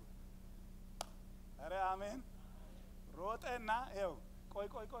የተባረከ ይሁን። ኧረ አሜን። ሮጠና ይኸው ቆይ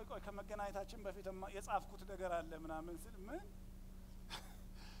ከመገናኘታችን በፊት የጻፍኩት ነገር አለ ምናምን ስል ምን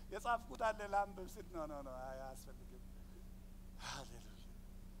የጻፍኩት አለ ላንብብ ስል ነው አያስፈልግም። ሃሌሉያ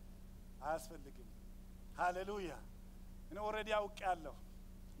አያስፈልግም። ሃሌሉያ። እኔ ኦልሬዲ አውቄያለሁ።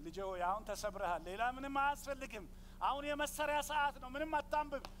 ልጄ ሆይ አሁን ተሰብረሃል፣ ሌላ ምንም አያስፈልግም። አሁን የመሰሪያ ሰዓት ነው፣ ምንም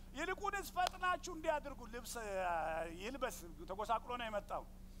አታንብብ። ይልቁንስ ፈጥናችሁ እንዲያድርጉ ልብስ ይልበስ። ተጎሳቅሎ ነው የመጣው።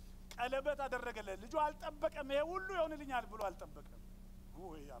 ቀለበት አደረገለት። ልጁ አልጠበቀም። ይሄ ሁሉ ይሆንልኛል ብሎ አልጠበቀም።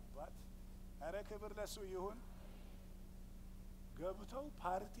 ወይ አባት! ኧረ ክብር ለሱ ይሁን። ገብተው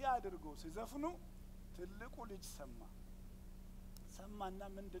ፓርቲ አድርጎ ሲዘፍኑ ትልቁ ልጅ ሰማና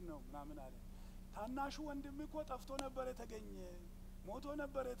ምንድነው ምናምን አለ። ታናሹ ወንድም እኮ ጠፍቶ ነበር የተገኘ፣ ሞቶ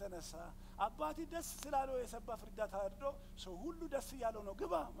ነበር የተነሳ። አባቴ ደስ ስላለው የሰባ ፍርዳ ታርዶ ሰው ሁሉ ደስ ያለው ነው፣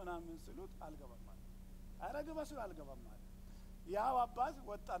 ግባ ምናምን ስሉት አልገባም አለ። ኧረ ግባ ስሉ አልገባም አለ። ያው አባት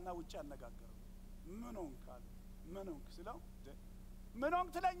ወጣና ውጭ አነጋገረው። ምን ሆንክ አለ። ምን ሆንክ ስለው ምን ሆንክ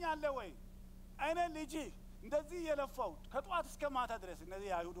ትለኛለህ ወይ? እኔ ልጅ እንደዚህ የለፋው ከጧት እስከ ማታ ድረስ። እነዚህ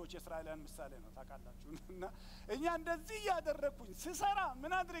አይሁዶች የእስራኤላውያን ምሳሌ ነው ታውቃላችሁ። እና እኛ እንደዚህ ያደረኩኝ ስሰራ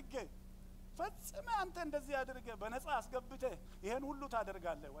ምን አድርጌ ፈጽመ አንተ እንደዚህ አድርገህ በነጻ አስገብተህ ይሄን ሁሉ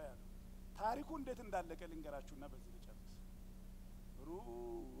ታደርጋለህ ወይ አለ። ታሪኩ እንዴት እንዳለቀ ልንገራችሁና በዚህ ልጨርስ።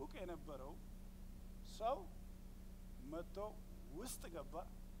 ሩቅ የነበረው ሰው መጥቶ ውስጥ ገባ።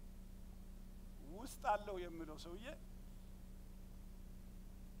 ውስጥ አለው የሚለው ሰውዬ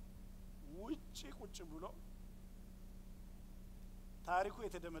ውጪ ቁጭ ብሎ ታሪኩ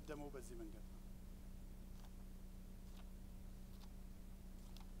የተደመደመው በዚህ መንገድ ነው።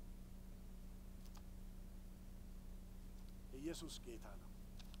 ኢየሱስ ጌታ ነው።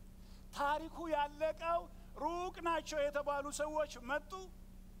 ታሪኩ ያለቀው ሩቅ ናቸው የተባሉ ሰዎች መጡ፣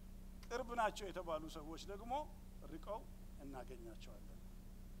 ቅርብ ናቸው የተባሉ ሰዎች ደግሞ ርቀው እናገኛቸዋለን።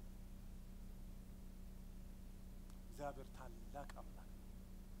 እግዚአብሔር ታላቅ አምላክ ነው።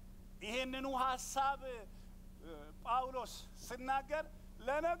 ይሄንኑ ሐሳብ ጳውሎስ ሲናገር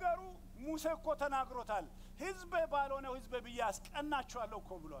ለነገሩ ሙሴ እኮ ተናግሮታል። ሕዝቤ ባልሆነው ሕዝቤ ብዬ አስቀናቸዋለሁ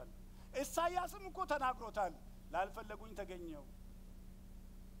እኮ ብሏል። ኢሳይያስም እኮ ተናግሮታል። ላልፈለጉኝ ተገኘው፣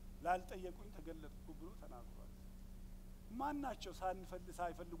 ላልጠየቁኝ ተገለጥኩ ብሎ ተናግሯል። ማን ናቸው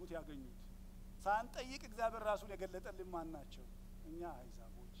ሳይፈልጉት ያገኙት? ሳንጠይቅ እግዚአብሔር ራሱን የገለጠልን ማን ናቸው? እኛ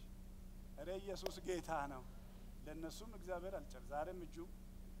አሕዛቦች። እረ ኢየሱስ ጌታ ነው። ለነሱም እግዚአብሔር አልጨር ዛሬም እጁ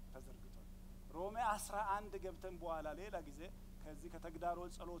ተዘርግቷል። ሮሜ 11 ገብተን በኋላ ሌላ ጊዜ ከዚህ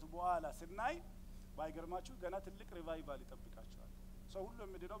ከተግዳሮት ጸሎት በኋላ ስናይ ባይገርማችሁ ገና ትልቅ ሪቫይቫል ይጠብቃቸዋል። ሰው ሁሉ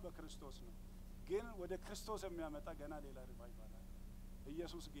የሚድነው በክርስቶስ ነው፣ ግን ወደ ክርስቶስ የሚያመጣ ገና ሌላ ሪቫይቫል አለ።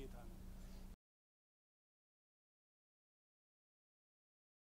 ኢየሱስ ጌታ ነው።